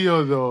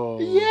Jorginho though.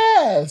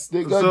 Yes,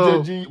 they got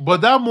Jorginho.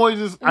 But that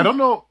Moises, I don't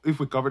know if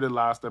we covered it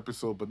last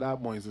episode, but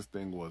that Moises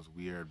thing was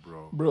weird,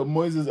 bro. Bro,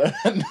 Moises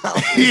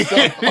announced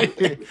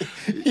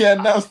he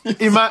announced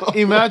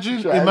imagine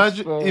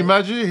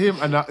him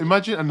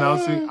imagine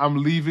announcing,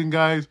 I'm leaving,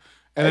 guys,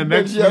 and then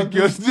next week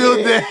you're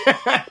still there.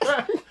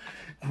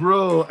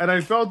 Bro, and I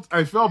felt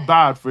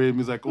bad for him.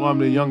 He's like, oh, I'm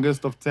the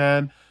youngest of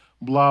 10,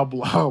 blah,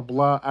 blah,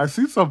 blah. I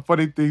see some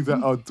funny things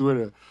on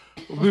Twitter.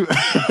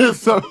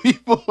 Some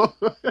people,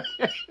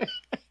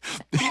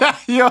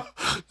 yo,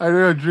 I know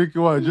you're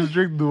drinking water. Just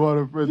drink the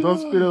water first. Don't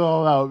spit it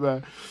all out,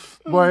 man.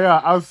 But yeah,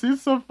 I've seen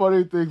some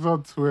funny things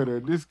on Twitter.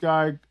 This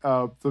guy,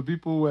 some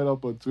people went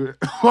up on Twitter.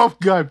 One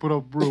guy put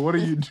up, bro, what are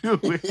you doing?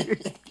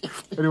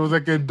 And it was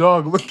like a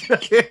dog looking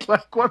at it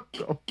like, what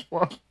the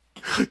fuck?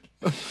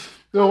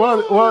 So one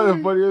of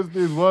the funniest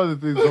things,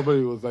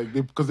 somebody was like,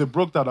 because they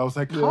broke that, I was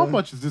like, how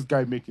much is this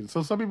guy making?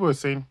 So some people were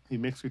saying he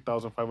makes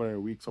 3,500 a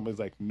week. Somebody's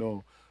like,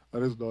 no,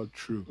 that is not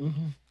true.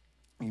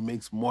 He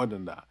makes more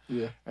than that.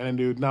 Yeah. And then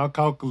they would now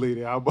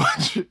calculate how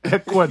much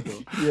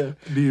Ecuador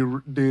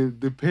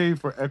they pay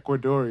for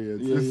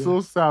Ecuadorians. It's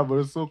so sad, but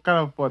it's so kind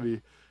of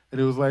funny.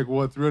 And it was like,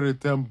 what,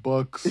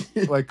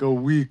 $310 like a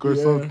week or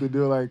something. They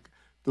were like,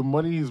 the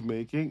money he's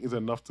making is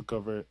enough to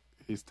cover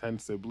his 10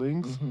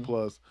 siblings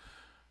plus.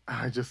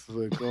 I just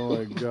like, oh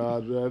my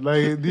God, man.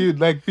 Like,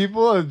 dude, like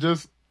people are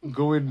just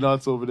going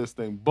nuts over this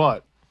thing.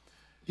 But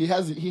he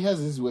has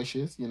his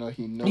wishes, you know,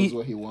 he knows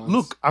what he wants.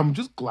 Look, I'm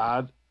just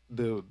glad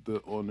the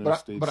owner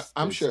stays. But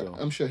I'm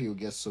sure he'll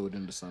get sold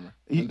in the summer.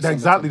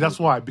 Exactly, that's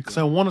why. Because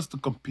I want us to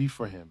compete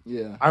for him.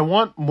 Yeah. I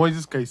want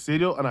Moises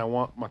Caicedo and I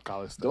want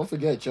McAllister. Don't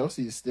forget,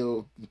 Chelsea is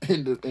still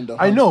in the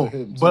I know, for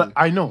him but too.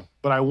 I know.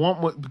 But I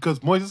want because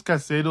Moises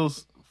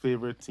Caicedo's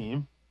favorite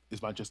team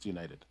is Manchester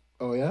United.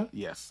 Oh yeah?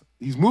 Yes.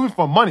 He's moving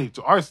for money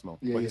to Arsenal,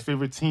 but his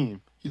favorite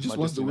team he just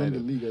wants to win the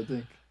league, I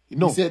think.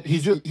 No, he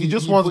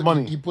just wants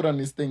money. He put on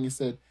his thing, he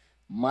said,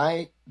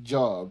 my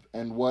job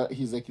and what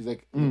he's like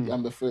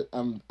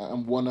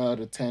I'm one out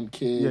of 10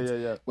 kids.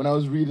 Yeah. When I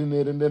was reading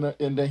it and then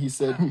he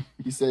said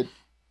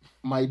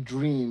my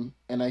dream,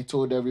 and I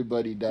told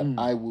everybody that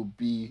I will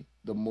be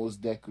the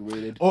most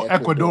decorated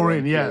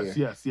Ecuadorian, yes.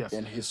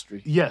 in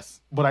history.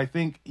 Yes, but I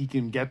think he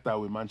can get that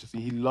with Manchester.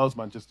 He loves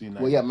Manchester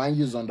United. Well, yeah, Man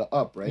U's on the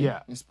up, right?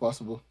 Yeah. It's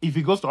possible. If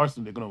he goes to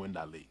Arsenal, they're going to win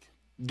that league.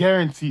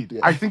 Guaranteed. Yeah.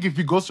 I think if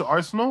he goes to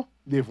Arsenal,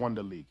 they've won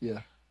the league.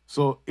 Yeah.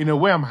 So, in a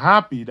way, I'm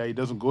happy that he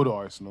doesn't go to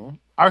Arsenal.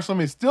 Arsenal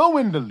may still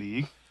win the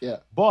league,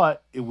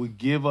 but it would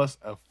give us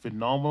a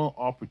phenomenal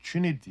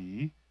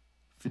opportunity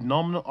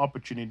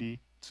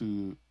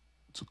to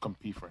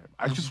compete for him.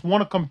 I just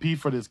want to compete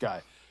for this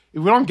guy.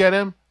 If we don't get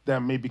him,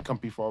 then maybe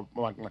compete for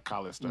like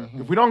McAllister.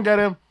 If we don't get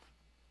him,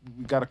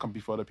 we gotta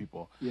compete for other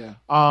people. Yeah.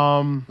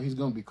 But he's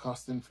gonna be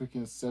costing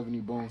freaking 70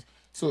 bones.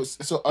 So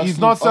Arsenal, he's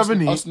not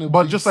 70, Arsenal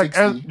but just like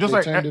 60,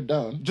 turned it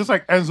down. Just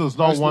like Enzo's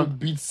not Arsenal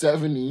beat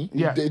 70.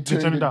 Yeah, they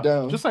turned it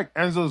down. Just like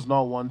Enzo's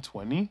not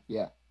 120.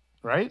 Yeah.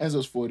 Right.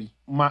 Enzo's 40.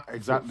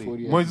 Exactly.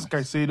 Moises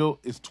Caicedo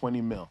is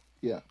 20 mil.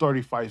 Yeah.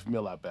 35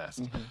 mil at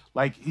best.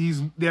 Like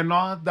they're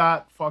not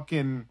that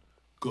fucking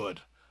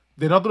good.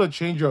 They're not going to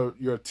change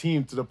your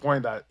team to the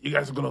point that you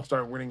guys are going to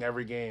start winning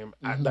every game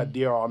that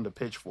they are on the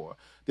pitch for.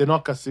 They're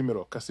not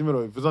Casemiro.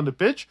 Casemiro, if he's on the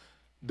pitch,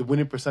 the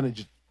winning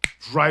percentage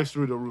drives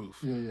through the roof.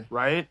 Yeah.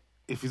 Right?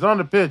 if he's on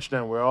the pitch,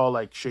 then we're all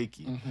like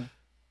shaky.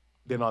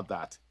 They're not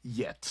that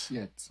yet.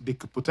 They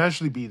could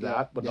potentially be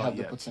that, but they not have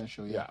yet. the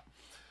potential. Yeah.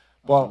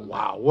 But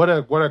wow, what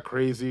a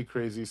crazy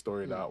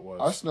story that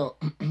was.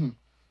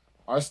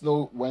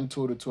 Arsenal went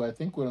toe to toe. I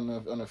think we're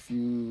on a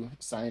few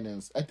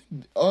signings. I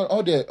think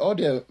all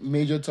their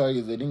major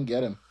targets, they didn't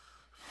get them.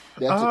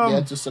 They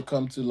had to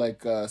succumb to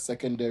like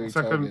secondary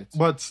targets.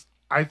 But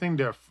I think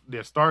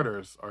their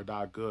starters are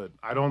that good.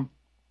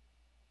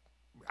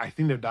 I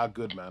think they're that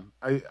good, man.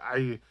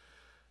 I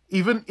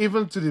even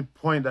to the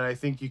point that I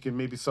think you can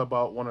maybe sub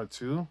out one or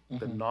two.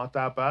 They're not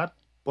that bad,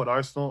 but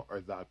Arsenal are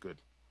that good.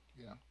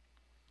 Yeah.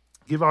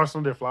 Give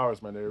Arsenal their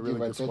flowers, man. They're really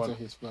good squad.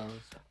 His flowers.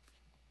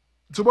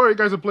 Tomorrow you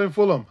guys are playing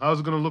Fulham. How's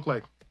it gonna look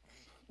like?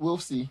 We'll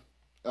see.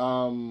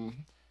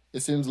 It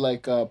seems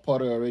like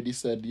Potter already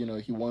said, he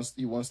wants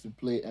to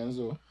play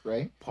Enzo,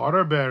 right?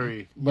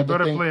 Potterberry. You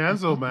better play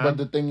Enzo, man. But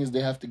the thing is,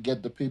 they have to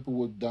get the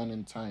paperwork done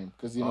in time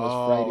because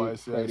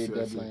it's Friday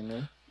deadline,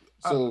 right?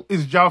 So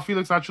is João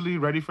Felix actually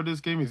ready for this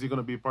game? Is he going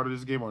to be part of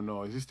this game or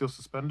no? Is he still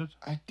suspended?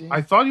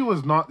 I thought he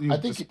was not.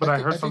 But I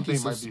heard something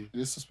might be.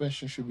 The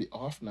suspension should be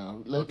off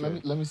now.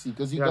 Let me see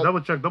because double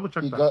check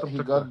that. He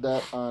got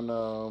that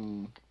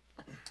on.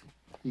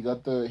 He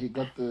got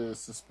the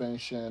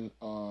suspension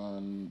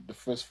on the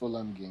first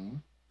Fulham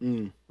game,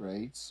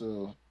 right?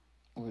 So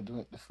we're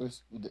doing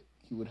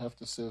he would have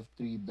to serve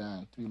 3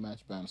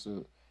 match ban.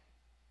 So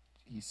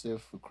he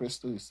served for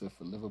Crystal, he served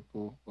for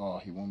Liverpool. Oh,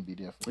 he won't be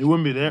there. He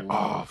wouldn't be there.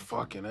 Oh,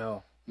 fucking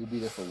hell! He'll be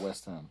there for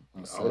West Ham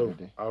on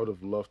Saturday. I would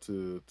have loved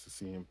to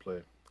see him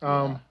play.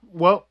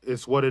 Well,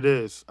 it's what it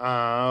is.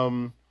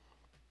 So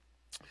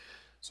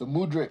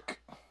Mudryk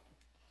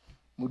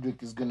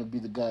is gonna be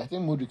the guy. I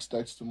think Mudryk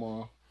starts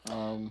tomorrow.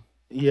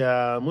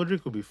 Yeah,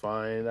 Mudryk will be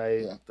fine.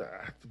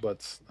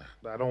 But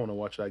I don't want to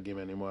watch that game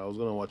anymore. I was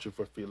gonna watch it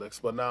for Felix,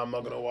 but now I'm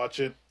not gonna watch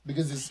it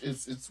because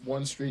it's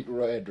one straight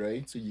red,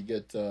 right? So you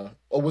get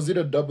or was it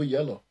a double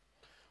yellow?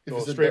 It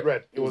was straight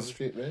red. It was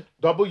straight red.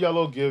 Double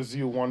yellow gives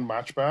you 1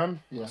 match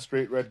ban. Yeah.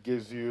 Straight red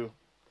gives you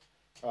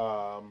 3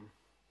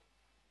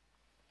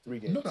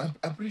 games. No,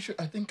 I'm pretty sure.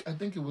 I think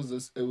it was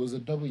a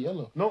double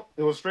yellow. No,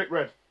 it was straight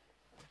red.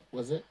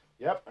 Was it?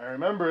 Yep, I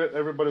remember it.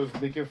 Everybody was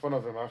making fun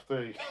of him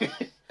after he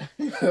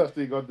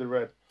got the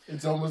red.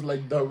 It's almost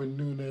like Darwin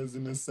Núñez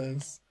in a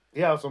sense.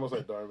 Yeah, it's almost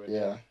like Darwin.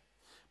 Yeah.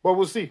 But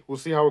we'll see. We'll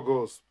see how it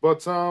goes.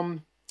 But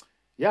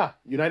yeah,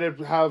 United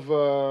have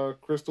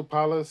Crystal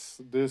Palace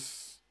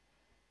this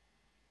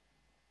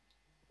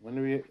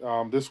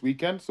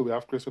weekend. So we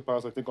have Crystal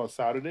Palace, I think, on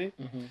Saturday.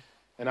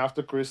 And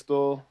after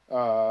Crystal,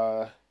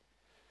 we'll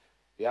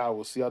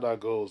see how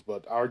that goes.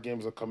 But our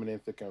games are coming in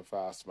thick and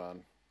fast,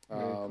 man.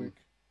 Very quick.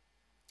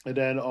 And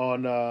then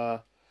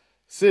on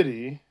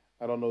City,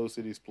 I don't know who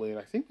City's playing.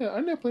 I think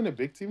aren't they playing a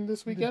big team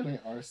this weekend? They're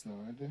playing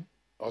Arsenal, aren't they?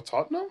 Oh,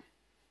 Tottenham?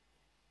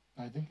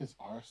 I think it's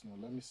Arsenal.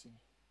 Let me see.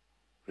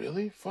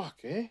 Really?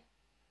 Fuck, eh?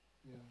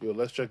 Yeah. Yo,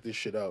 let's check this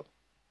shit out.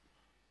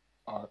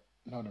 No,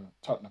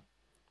 Tottenham.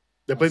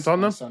 They're playing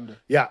Tottenham? On Sunday.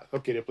 Yeah,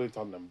 okay, they're playing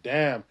Tottenham.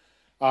 Damn.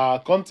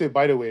 Conte,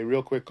 by the way,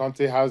 real quick,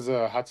 Conte has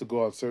had to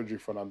go on surgery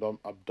for an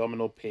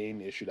abdominal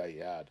pain issue that he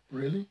had.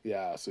 Really?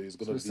 Yeah, so he's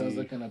gonna be. Sounds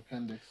like an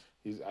appendix.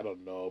 I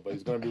don't know, but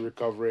he's gonna be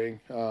recovering.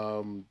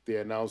 They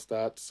announced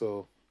that,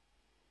 so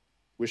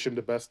wish him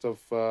the best of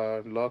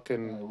luck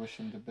and I wish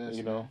him the best.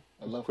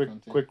 I love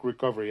quick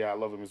recovery. Yeah, I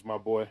love him. He's my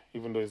boy.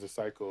 Even though he's a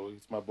psycho,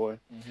 he's my boy.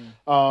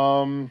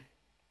 I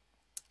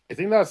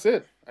think that's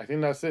it.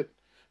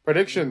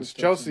 Predictions: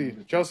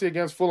 Chelsea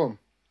against Fulham.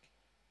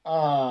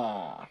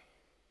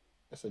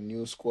 It's a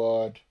new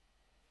squad.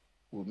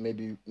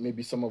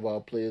 Maybe some of our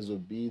players will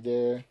be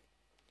there.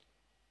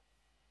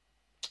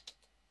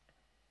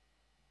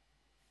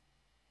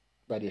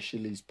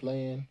 Badiashile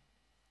playing.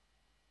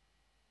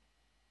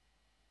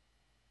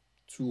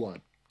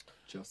 2-1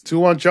 Chelsea.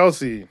 2-1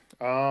 Chelsea.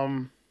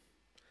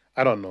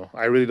 I don't know.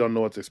 I really don't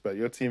know what to expect.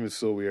 Your team is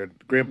so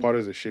weird. Graham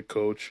Potter's a shit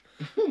coach.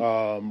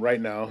 Right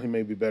now, he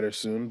may be better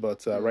soon,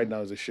 but right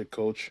now he's a shit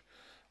coach.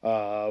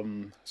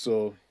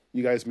 So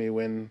you guys may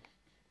win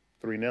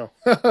 3-0.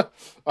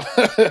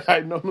 I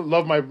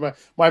love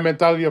my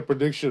mentality of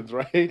predictions,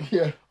 right?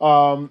 Yeah.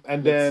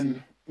 And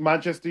then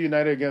Manchester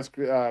United against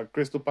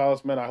Crystal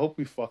Palace, man. I hope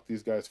we fuck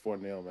these guys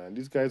 4-0, man.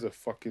 These guys are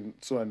fucking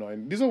so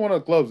annoying. These are one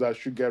of the clubs that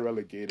should get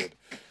relegated.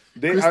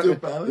 Crystal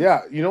Palace?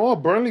 Yeah, you know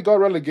what? Burnley got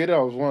relegated. I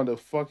was one of the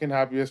fucking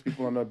happiest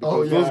people on earth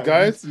because those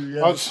guys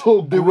are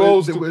so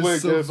gross to play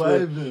against. They were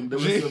surviving for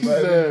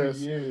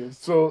years.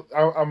 So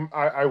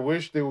I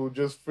wish they would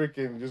just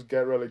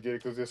get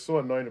relegated because they're so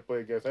annoying to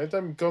play against.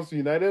 Anytime it comes to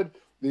United,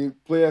 they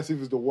play as if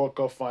it's the World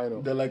Cup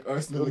final. They're like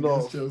Arsenal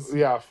against Chelsea.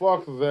 Yeah,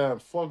 fuck them.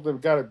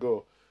 Gotta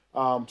go.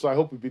 So I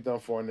hope we beat them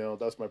 4-0.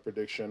 That's my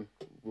prediction.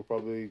 We'll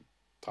probably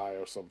tie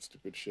or some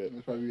stupid shit.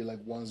 It'll probably be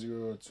like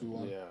 1-0 or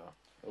 2-1. Yeah.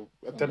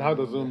 Ten Hag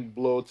doesn't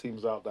blow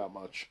teams out that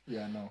much.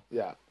 Yeah, no.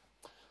 Yeah.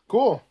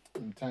 Cool.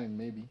 In time,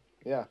 maybe.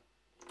 Yeah.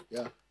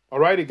 Yeah.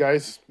 Alrighty,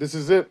 guys. This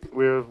is it.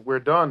 We're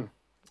done.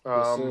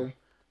 Yes, sir.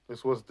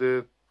 This was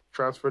the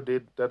transfer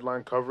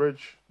deadline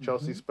coverage.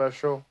 Chelsea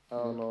special. I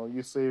don't know.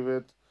 You save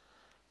it.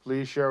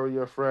 Please share with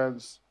your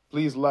friends.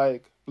 Please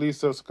like. Please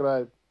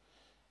subscribe.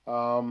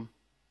 Yeah.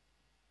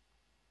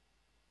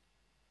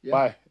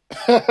 Bye.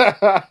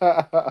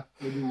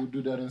 Maybe we'll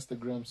do that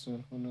Instagram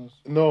soon. Who knows?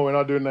 No, we're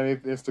not doing any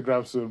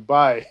Instagram soon.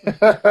 Bye.